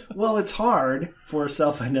 Well, it's hard for a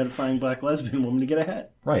self-identifying black lesbian woman to get ahead.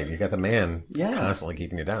 Right. You got the man constantly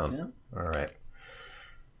keeping you down. Yeah. All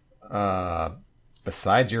right.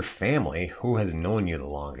 Besides your family, who has known you the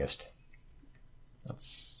longest?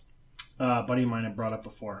 That's a buddy of mine I brought up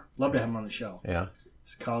before. Love to have him on the show. Yeah.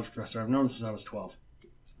 He's a college professor. I've known him since I was 12.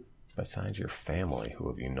 Besides your family, who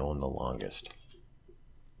have you known the longest?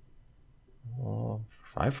 Well,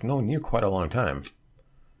 I've known you quite a long time.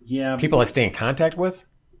 Yeah. People I stay in contact with?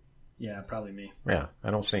 Yeah, probably me. Yeah, I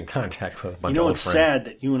don't stay in contact with a bunch of old friends. You know, old it's friends. sad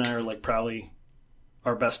that you and I are like probably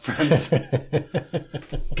our best friends.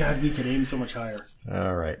 God, we could aim so much higher.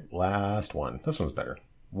 All right, last one. This one's better.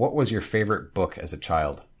 What was your favorite book as a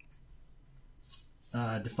child?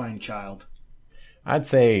 Define child. I'd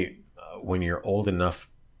say when you're old enough.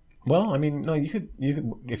 Well, I mean, no, you could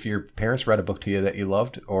if your parents read a book to you that you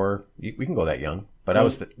loved, or we can go that young. But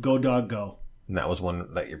Go Dog Go. And that was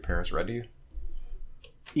one that your parents read to you?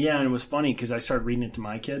 Yeah, and it was funny because I started reading it to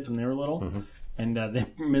my kids when they were little, and they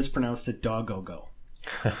mispronounced it Doggo Go.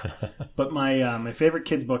 But my favorite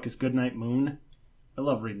kids book is Goodnight Moon. I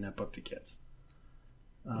love reading that book to kids.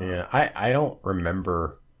 Yeah, I don't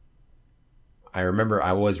remember. I remember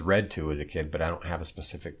I was read to as a kid, but I don't have a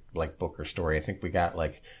specific like book or story. I think we got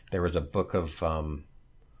like there was a book of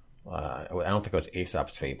I don't think it was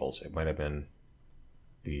Aesop's Fables. It might have been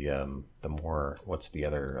the more what's the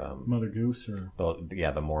other Mother Goose or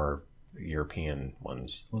the more European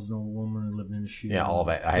ones. Was no woman who lived in a shoe. Yeah, all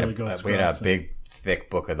that. We had a big thick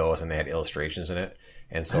book of those, and they had illustrations in it.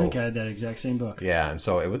 And so I think I had that exact same book. Yeah, and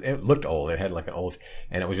so it looked old. It had like an old,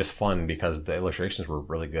 and it was just fun because the illustrations were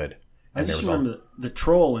really good. I just remember the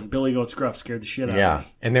troll and Billy Goat Scruff scared the shit out of me. Yeah,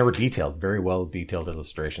 and they were detailed, very well detailed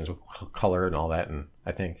illustrations with color and all that. And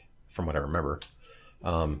I think, from what I remember,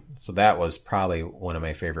 so that was probably one of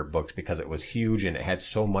my favorite books because it was huge and it had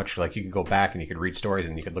so much. Like you could go back and you could read stories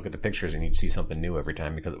and you could look at the pictures and you'd see something new every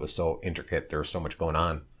time because it was so intricate. There was so much going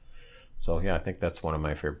on. So yeah, I think that's one of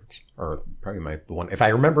my favorites, or probably the one. If I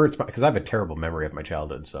remember, it's because I have a terrible memory of my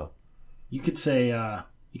childhood. So you could say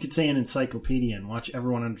an encyclopedia and watch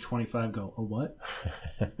everyone under 25 go, "Oh, what?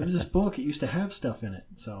 It was this book. It used to have stuff in it."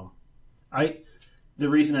 So, the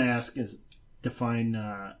reason I ask is define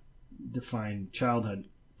childhood.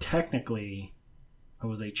 Technically, I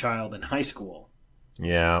was a child in high school.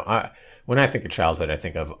 Yeah, when I think of childhood, I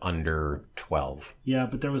think of under 12. Yeah,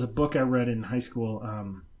 but there was a book I read in high school.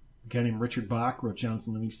 A guy named Richard Bach wrote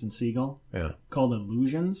Jonathan Livingston Seagull. Yeah, called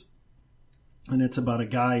Illusions. And it's about a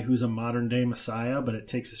guy who's a modern-day messiah, but it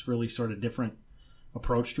takes this really sort of different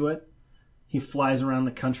approach to it. He flies around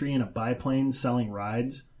the country in a biplane selling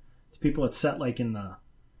rides to people. It's set like in the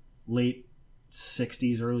late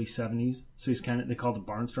 60s, early 70s. So he's they call it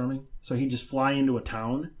barnstorming. So he'd just fly into a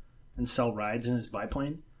town and sell rides in his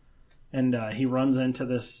biplane. And he runs into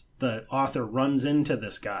the author runs into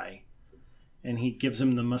this guy, and he gives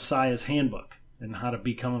him the Messiah's Handbook and how to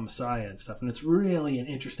become a Messiah and stuff. And it's really an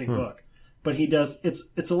interesting book. But he does,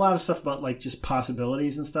 it's a lot of stuff about like just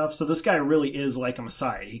possibilities and stuff. So this guy really is like a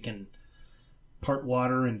Messiah. He can part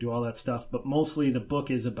water and do all that stuff. But mostly the book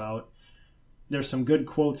is about, there's some good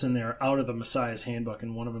quotes in there out of the Messiah's Handbook.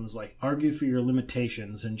 And one of them is like, argue for your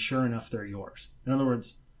limitations and sure enough, they're yours. In other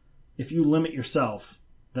words, if you limit yourself,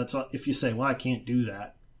 if you say, well, I can't do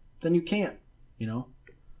that, then you can't,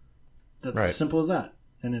 That's right. as simple as that.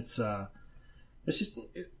 and it's just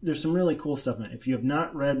there's some really cool stuff in it. If you have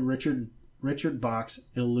not read Richard Bach's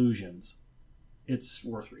Illusions, it's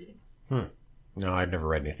worth reading. No, I've never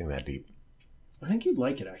read anything that deep. I think you'd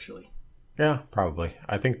like it, actually. Yeah, probably.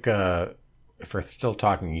 I think if we're still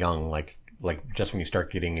talking young, like just when you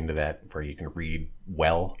start getting into that where you can read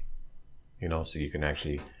well, so you can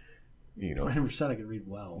actually, I never said I could read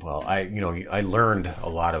well. Well, I learned a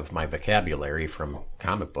lot of my vocabulary from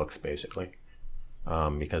comic books, basically,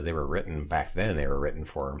 because they were written back then. They were written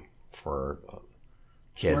for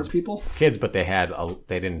kids, smart people, but they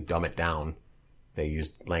didn't dumb it down. They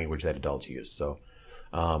used language that adults use. So,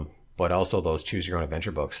 but also those choose your own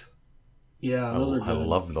adventure books. Yeah, those are good. I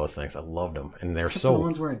loved those things. I loved them, and Except for the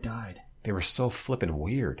ones where it died. They were so flippin'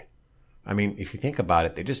 weird. I mean, if you think about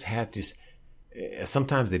it, they just had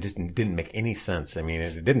sometimes they just didn't make any sense. I mean,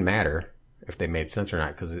 it didn't matter if they made sense or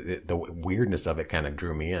not because the weirdness of it kind of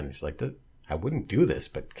drew me in. It's like, I wouldn't do this,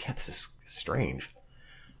 but yeah, this is strange.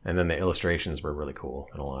 And then the illustrations were really cool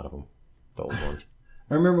in a lot of them, the old ones.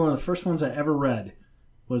 I remember one of the first ones I ever read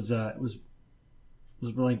was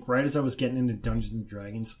like right as I was getting into Dungeons and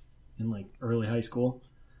Dragons in like early high school.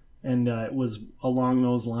 And it was along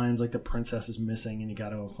those lines, like the princess is missing and you got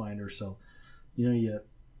to go find her. So, you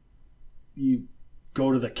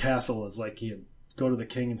go to the castle as like you go to the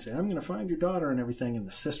king and say, I'm going to find your daughter and everything. And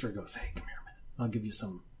the sister goes, hey, come here a minute. I'll give you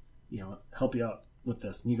some, help you out with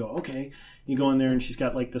this. And you go, okay. You go in there and she's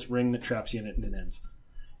got like this ring that traps you in it and it ends.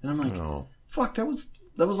 And I'm like, fuck, that was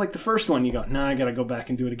like the first one. You go, I got to go back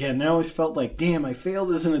and do it again. And I always felt like, damn, I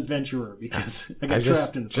failed as an adventurer because I got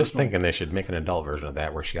trapped in the first just one. Thinking they should make an adult version of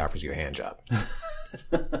that where she offers you a hand job.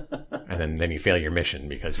 And then you fail your mission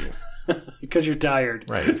because you're tired.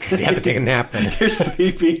 Right. Because you have to take a nap. Then you're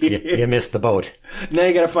sleepy. You missed the boat. Now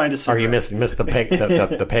you got to find a cigarette. Or you missed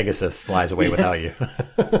the Pegasus flies away without you.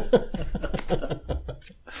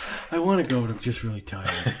 I want to go, but I'm just really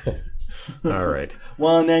tired. All right.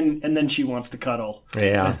 Well, and then she wants to cuddle.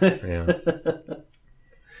 Yeah.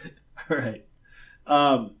 All right.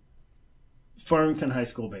 Farmington High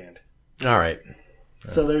School Band. All right.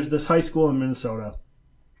 So there's this high school in Minnesota,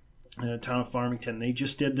 in the town of Farmington. They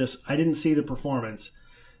just did this. I didn't see the performance,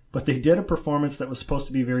 but they did a performance that was supposed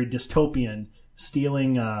to be very dystopian,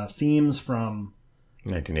 stealing themes from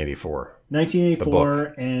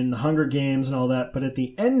 1984 and the Hunger Games and all that. But at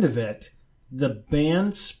the end of it, the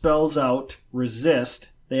band spells out resist.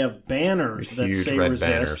 They have banners that say resist.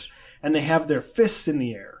 Banners. And they have their fists in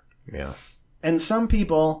the air. Yeah. And some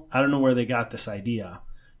people, I don't know where they got this idea,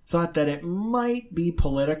 thought that it might be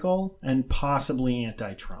political and possibly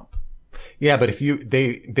anti-Trump. Yeah, but if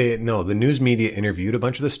the news media interviewed a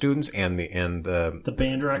bunch of the students and the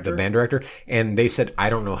band director, and they said, I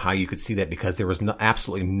don't know how you could see that because there was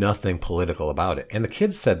absolutely nothing political about it. And the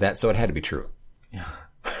kids said that, so it had to be true. Yeah.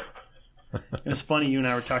 It's funny, you and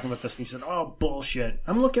I were talking about this, and you said, "Oh, bullshit."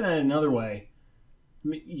 I'm looking at it another way.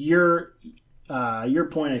 Your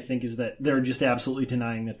point, I think, is that they're just absolutely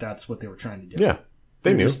denying that that's what they were trying to do. Yeah,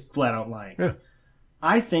 they knew. Just flat out lying. Yeah.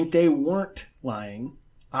 I think they weren't lying.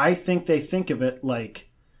 I think they think of it like,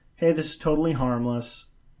 hey, this is totally harmless,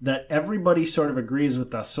 that everybody sort of agrees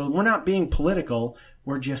with us. So we're not being political,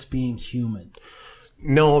 we're just being human.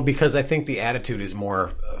 No, because I think the attitude is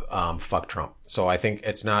more fuck Trump. So I think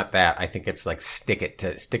it's not that. I think it's like stick it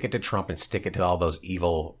to Trump and stick it to all those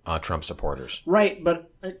evil Trump supporters. Right,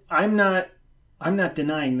 but I'm not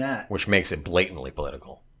denying that. Which makes it blatantly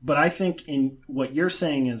political. But I think in what you're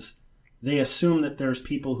saying is they assume that there's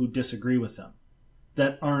people who disagree with them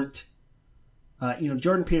that aren't.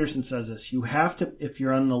 Jordan Peterson says this. You have to, if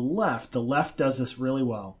you're on the left does this really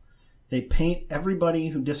well. They paint everybody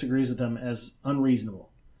who disagrees with them as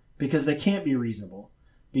unreasonable because they can't be reasonable.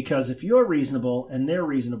 Because if you're reasonable and they're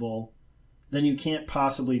reasonable, then you can't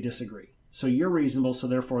possibly disagree. So you're reasonable, so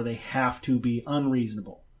therefore they have to be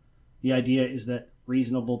unreasonable. The idea is that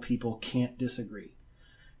reasonable people can't disagree.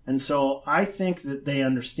 And so I think that they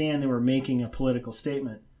understand they were making a political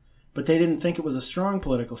statement, but they didn't think it was a strong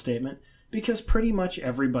political statement because pretty much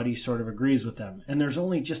everybody sort of agrees with them. And there's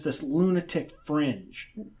only just this lunatic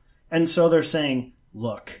fringe. And so they're saying,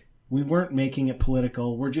 look, we weren't making it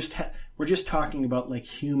political. We're just talking about like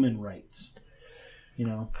human rights,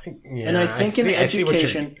 Yeah, and I think in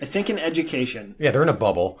education, yeah, they're in a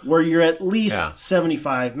bubble where you're at least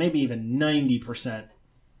 75, maybe even 90%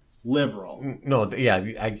 liberal. No, yeah,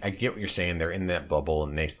 I get what you're saying. They're in that bubble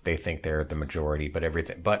and they think they're the majority, but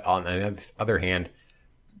on the other hand,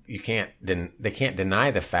 they can't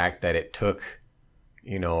deny the fact that it took,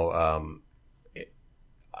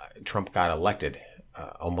 Trump got elected.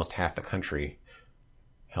 Almost half the country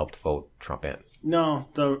helped vote Trump in. No,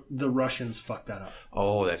 the Russians fucked that up.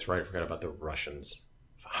 Oh, that's right. I forgot about the Russians.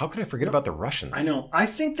 How could I forget about the Russians? I know. I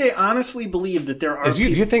think they honestly believe that there are Do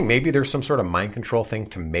you think maybe there's some sort of mind control thing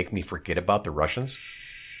to make me forget about the Russians?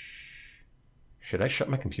 Should I shut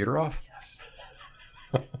my computer off? Yes.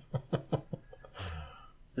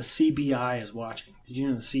 The CBI is watching. Did you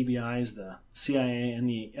know the CBI is the CIA and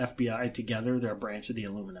the FBI together? They're a branch of the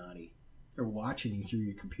Illuminati. They're watching you through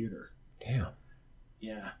your computer. Damn.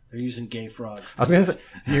 Yeah, they're using gay frogs. I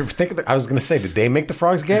was gonna say, did they make the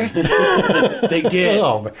frogs gay? They did.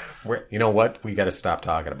 Oh, you know what? We got to stop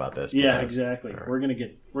talking about this. Yeah, exactly. Right. We're gonna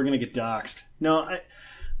get doxxed. No,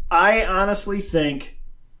 I honestly think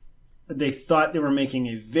they thought they were making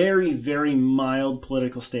a very, very mild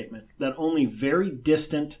political statement that only very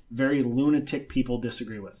distant, very lunatic people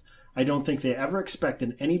disagree with. I don't think they ever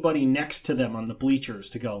expected anybody next to them on the bleachers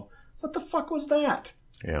to go, "What the fuck was that?"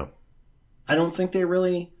 Yeah. I don't think they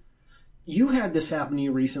really... You had this happen to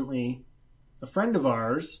you recently. A friend of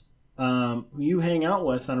ours, who you hang out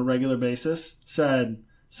with on a regular basis, said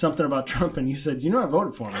something about Trump, and you said, I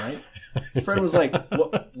voted for him, right? The friend was like,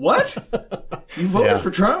 what? You voted for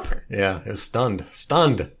Trump? Yeah, it was stunned.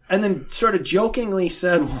 And then sort of jokingly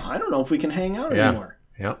said, well, I don't know if we can hang out anymore.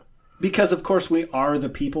 Yeah. Because, of course, we are the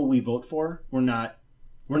people we vote for. We're not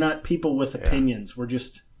people with opinions. We're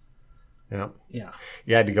just... Yeah.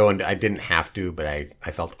 You had to go into. I didn't have to, but I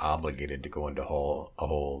felt obligated to go into a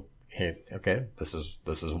whole. Hey, okay, this is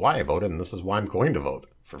why I voted, and this is why I'm going to vote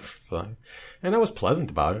for. And I was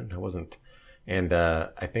pleasant about it. I wasn't, and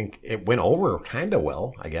I think it went over kind of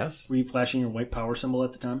well. I guess. Were you flashing your white power symbol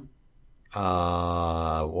at the time?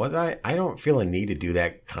 Was I? I don't feel a need to do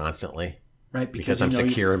that constantly. Right, because I'm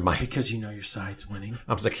secure in my. Because you know your side's winning.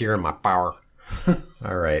 I'm secure in my power.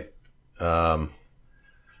 All right.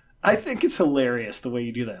 I think it's hilarious the way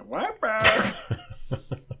you do that.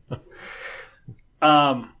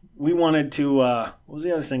 We wanted to. What was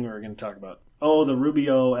the other thing we were going to talk about? Oh, the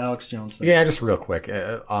Rubio Alex Jones thing. Yeah, just real quick.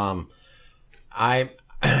 I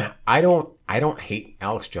don't hate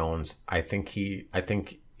Alex Jones. I think he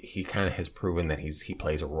kind of has proven that he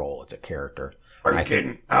plays a role. It's a character. Are you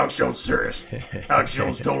kidding? Alex Jones is serious. Alex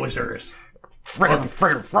Jones is totally serious.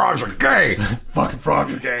 Freaking frogs are gay. Fucking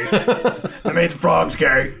frogs are gay. I made the frogs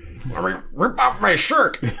gay. Rip off my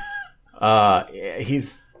shirt.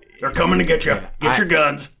 They're coming to get you. Get your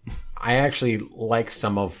guns. I actually like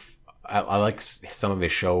some of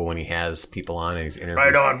his show when he has people on and he's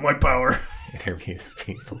interviewing. Right on, white power. Interviews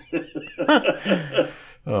people.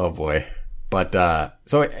 Oh boy. But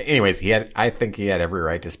so anyways, I think he had every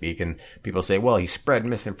right to speak, and people say, well, he spread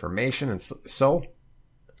misinformation, and so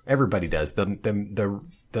everybody does. It's the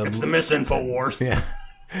misinfo wars. Yeah.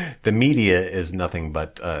 The media is nothing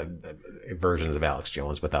but versions of Alex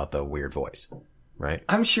Jones without the weird voice, right?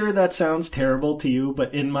 I'm sure that sounds terrible to you,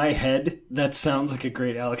 but in my head, that sounds like a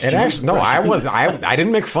great Alex Jones. Actually, no, I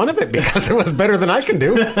didn't make fun of it because it was better than I can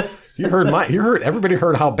do. Everybody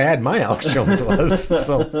heard how bad my Alex Jones was.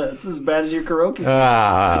 So that's as bad as your karaoke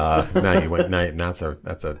song. No, you went. No,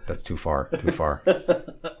 that's too far.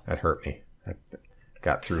 That hurt me. That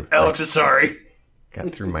got through. Alex is sorry.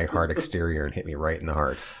 Got through my hard exterior and hit me right in the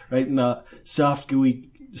heart. Right in the soft, gooey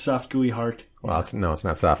heart. Well, it's not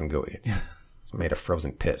soft and gooey. It's made of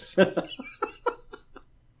frozen piss. But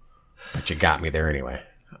you got me there anyway.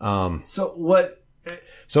 So what?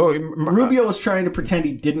 So Rubio was trying to pretend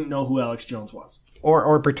he didn't know who Alex Jones was,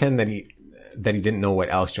 or pretend that he didn't know what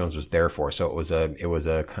Alex Jones was there for. So it was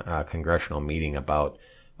a congressional meeting about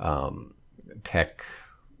tech.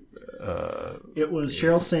 It was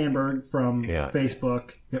Sheryl Sandberg from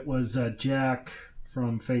Facebook. It was Jack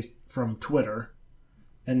from Twitter,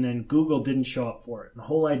 and then Google didn't show up for it. And the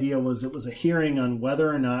whole idea was it was a hearing on whether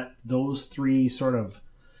or not those three sort of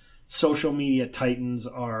social media titans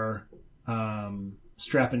are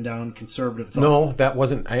strapping down conservative thought. No, that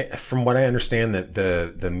wasn't. From what I understand, that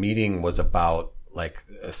the meeting was about like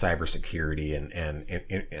cybersecurity and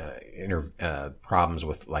problems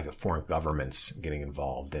with like foreign governments getting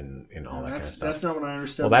involved in all that kind of stuff. That's not what I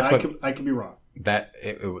understood. Well, I could be wrong. That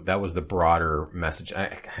was the broader message.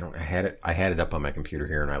 I had it up on my computer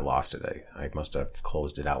here and I lost it. I must have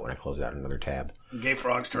closed it out when I closed out another tab. Gay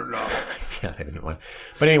frogs turned it off. Yeah, I didn't want.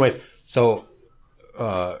 But anyways, so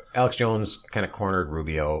Alex Jones kind of cornered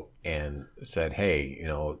Rubio and said, "Hey,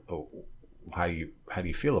 how do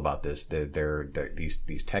you feel about this?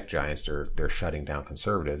 These tech giants they're shutting down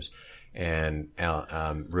conservatives," and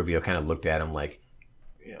Rubio kind of looked at him like,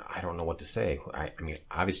 I don't know what to say. I mean,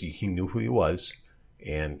 obviously he knew who he was,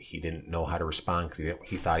 and he didn't know how to respond because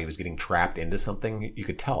he thought he was getting trapped into something. You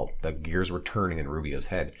could tell the gears were turning in Rubio's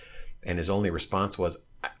head, And his only response was,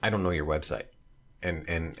 I don't know your website.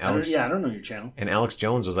 And Alex, I don't know your channel. And Alex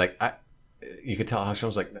Jones was like, you could tell Alex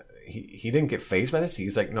Jones was like, he didn't get fazed by this.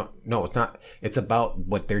 He's like, no, it's not. It's about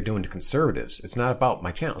what they're doing to conservatives. It's not about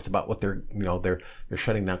my channel. It's about what they're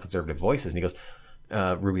shutting down conservative voices. And he goes,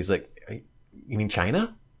 Ruby's like, you mean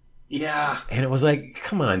China? Yeah. And it was like,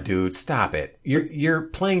 come on, dude, stop it. You're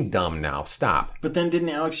playing dumb now. Stop. But then didn't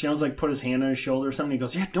Alex Jones like put his hand on his shoulder or something? He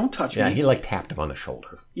goes, yeah, don't touch me. Yeah, he like tapped him on the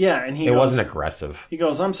shoulder. Yeah, and it wasn't aggressive. He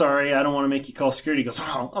goes, I'm sorry, I don't want to make you call security. He goes,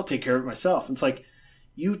 oh, I'll take care of it myself. It's like,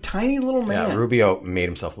 you tiny little man. Yeah, Rubio made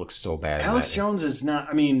himself look so bad. Alex Jones is not,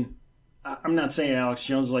 I mean, I'm not saying Alex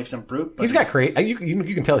Jones is like some brute. But he's got crazy, you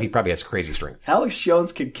can tell he probably has crazy strength. Alex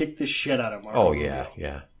Jones could kick the shit out of Marco Rubio.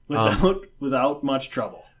 Yeah. Without much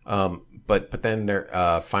trouble. But then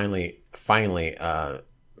there finally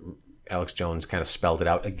Alex Jones kind of spelled it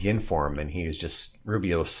out again for him, and he was just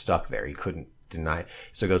Rubio stuck there. He couldn't deny it.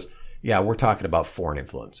 So he goes, "Yeah, we're talking about foreign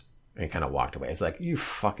influence," and he kind of walked away. It's like, you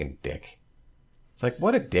fucking dick. It's like,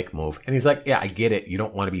 what a dick move. And he's like, yeah, I get it. You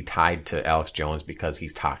don't want to be tied to Alex Jones because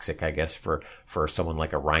he's toxic, I guess, for someone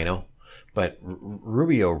like a Rhino. But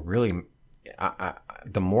Rubio really,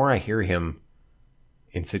 the more I hear him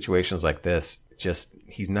in situations like this, just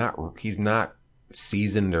he's not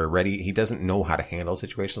seasoned or ready. He doesn't know how to handle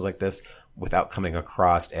situations like this without coming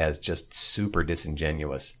across as just super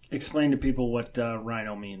disingenuous. Explain to people what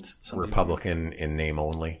Rhino means. Republican in name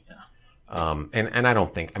only. Yeah. And I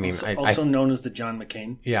don't think, I mean, also known as the John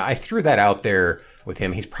McCain. Yeah, I threw that out there with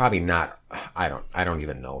him. He's probably not. I don't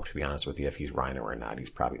even know, to be honest with you, if he's Rhino or not. He's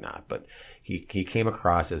probably not, but he came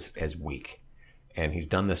across as weak. And he's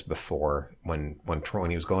done this before when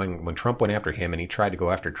Trump went after him, and he tried to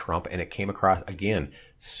go after Trump, and it came across again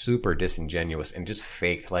super disingenuous and just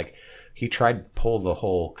fake. Like, he tried to pull the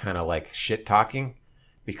whole kind of like shit talking,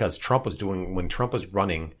 because when Trump was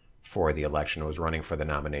running for the election, was running for the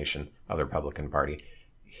nomination of the Republican Party,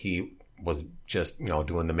 he was just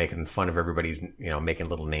doing the making fun of everybody's, making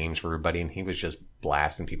little names for everybody, and he was just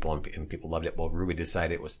blasting people, and people loved it. Well, Ruby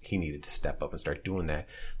decided he needed to step up and start doing that,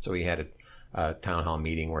 so he had a town hall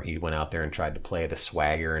meeting where he went out there and tried to play the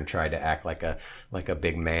swagger and tried to act like a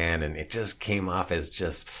big man, and it just came off as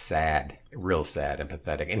just sad, real sad and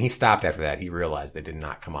pathetic. And he stopped after that. He realized it did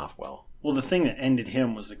not come off well. Well, the thing that ended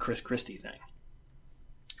him was the Chris Christie thing.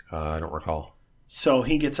 I don't recall. So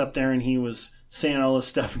he gets up there and he was saying all this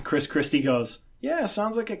stuff, and Chris Christie goes, yeah,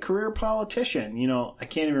 sounds like a career politician. I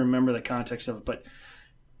can't even remember the context of it, but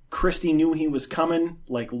Christie knew he was coming,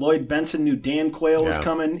 like Lloyd Benson knew Dan Quayle was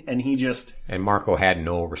coming, and he just... And Marco had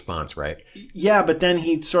no response, right? Yeah, but then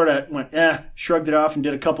he sort of went, shrugged it off and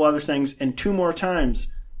did a couple other things, and two more times,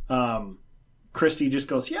 Christie just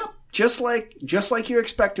goes, yep, just like you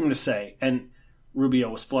expect him to say. And Rubio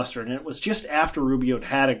was flustered, and it was just after Rubio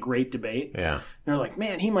had a great debate. Yeah. And they're like,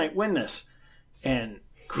 man, he might win this. And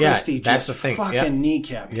Christie just fucking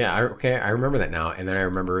kneecapped. Yeah, I remember that now. And then I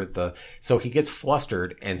remember so he gets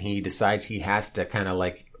flustered, and he decides he has to kind of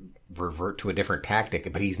like revert to a different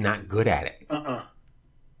tactic, but he's not good at it.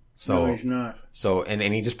 So, no, he's not. So, and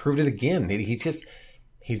he just proved it again.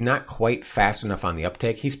 He's not quite fast enough on the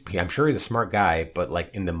uptake. I'm sure he's a smart guy, but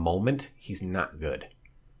like in the moment, he's not good.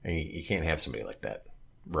 And you can't have somebody like that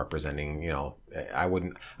representing,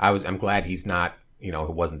 I'm glad he's not, he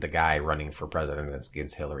wasn't the guy running for president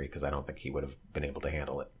against Hillary, because I don't think he would have been able to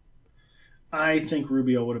handle it. I think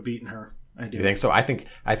Rubio would have beaten her. I do. You think so? I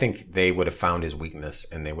think they would have found his weakness,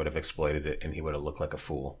 and they would have exploited it, and he would have looked like a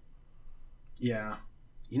fool. Yeah.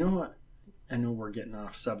 You know what? I know we're getting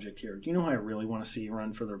off subject here. Do you know who I really want to see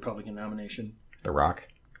run for the Republican nomination? The Rock?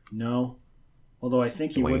 No. Although I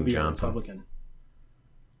think he would be a Republican.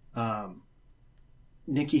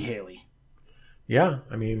 Nikki Haley. Yeah,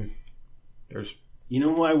 I mean, there's... You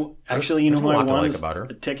know who I won about her.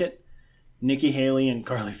 A ticket? Nikki Haley and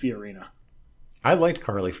Carly Fiorina. I liked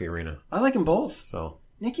Carly Fiorina. I like them both. So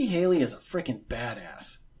Nikki Haley is a freaking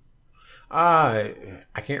badass. I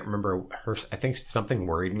can't remember her. I think something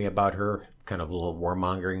worried me about her. Kind of a little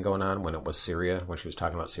warmongering going on when it was Syria, when she was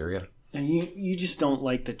talking about Syria. And you just don't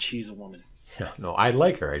like that she's a woman. Yeah, no, I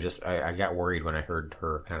like her. I got worried when I heard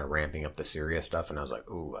her kind of ramping up the Syria stuff, and I was like,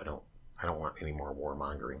 ooh, I don't want any more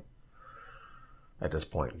warmongering at this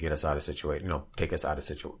point. Get us out of situation, take us out of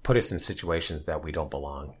situation, put us in situations that we don't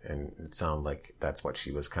belong. And it sounded like that's what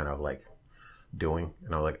she was kind of like doing.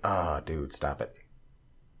 And I was like, dude, stop it.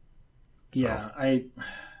 So. Yeah, I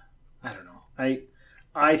don't know.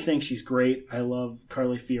 I think she's great. I love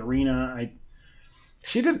Carly Fiorina.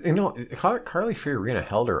 She did, Carly Fiorina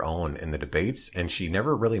held her own in the debates, and she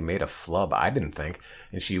never really made a flub, I didn't think.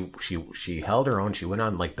 And she held her own. She went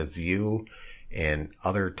on like The View, and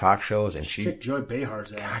other talk shows, and She kicked Joy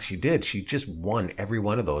Behar's ass. God, she did. She just won every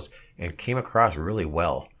one of those and came across really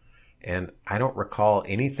well. And I don't recall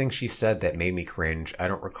anything she said that made me cringe. I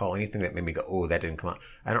don't recall anything that made me go, oh, that didn't come out.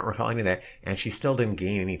 I don't recall any of that. And she still didn't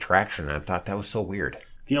gain any traction. I thought that was so weird.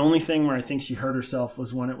 The only thing where I think she hurt herself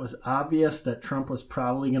was when it was obvious that Trump was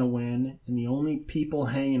probably going to win, and the only people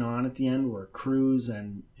hanging on at the end were Cruz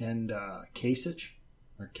and Kasich,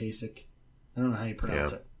 or Kasich. I don't know how you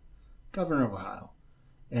pronounce it. Governor of Ohio.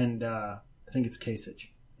 And I think it's Kasich.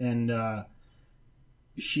 And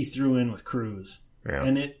she threw in with Cruz. Yeah.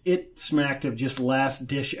 And it smacked of just last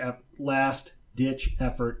ditch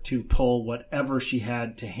effort to pull whatever she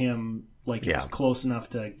had to him, like it was close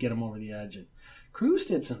enough to get him over the edge. And Cruz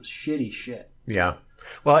did some shitty shit. Yeah.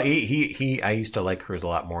 Well, he I used to like Cruz a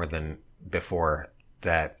lot more than before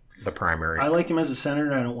the primary. I like him as a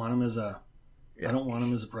senator. I don't want him as a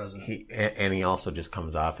president. He also just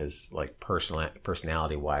comes off as like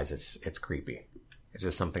personality wise, it's creepy. It's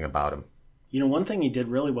just something about him. You know, one thing he did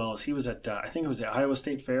really well is he was at I think it was the Iowa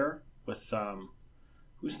State Fair with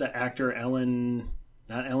who's the actor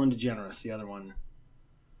not Ellen DeGeneres, the other one.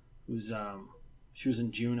 Who's she was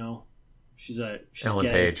in Juno. She's Ellen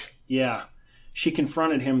gay. Page. Yeah. She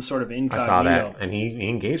confronted him sort of incognito. I saw that, and he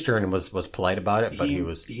engaged her and was polite about it, but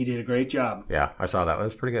he did a great job. Yeah, I saw that. It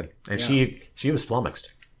was pretty good. And she was flummoxed.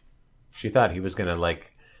 She thought he was going to like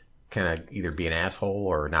kind of either be an asshole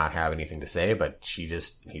or not have anything to say, but he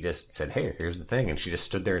just said, "Hey, here's the thing," and she just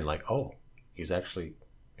stood there and like, "Oh, he's actually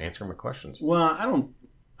answering my questions." Well,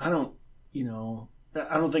 I don't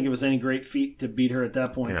think it was any great feat to beat her at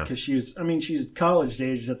that point because she's college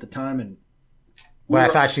aged at the time, and we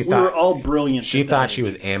were all brilliant. She thought she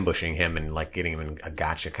was ambushing him and like getting him in a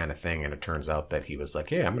gotcha kind of thing, and it turns out that he was like,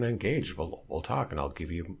 "Yeah, I'm going to engage. We'll talk, and I'll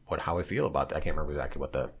give you how I feel about that." I can't remember exactly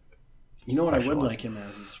what the. You know what I would like him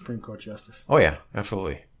as a Supreme Court justice. Oh yeah,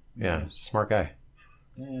 absolutely. Yeah, he's a smart guy.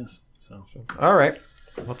 Yeah, he is. So all right,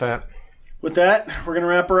 with that, we're going to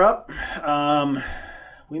wrap her up.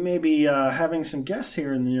 We may be having some guests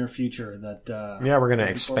here in the near future. We're going to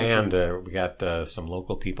expand. We got some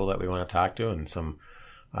local people that we want to talk to, and some.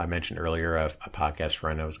 I mentioned earlier a podcast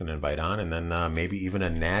friend I was going to invite on, and then maybe even a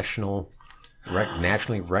nationally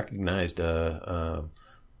recognized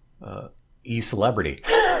e-celebrity.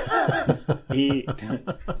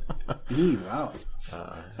 Wow,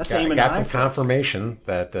 that's aiming got high some for confirmation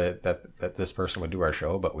that this person would do our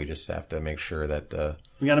show, but we just have to make sure that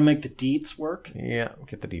we got to make the deets work. Yeah,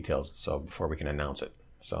 get the details so before we can announce it.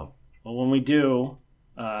 So, well, when we do,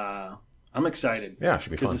 I'm excited. Yeah, it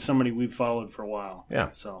should be fun because it's somebody we've followed for a while. Yeah.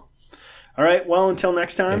 So, all right. Well, until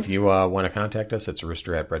next time. If you want to contact us, it's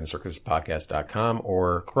rooster@breadandcircusespodcast.com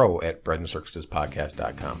or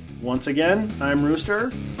crow@breadandcircusespodcast.com. Once again, I'm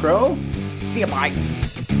Rooster. Crow. See you, bye.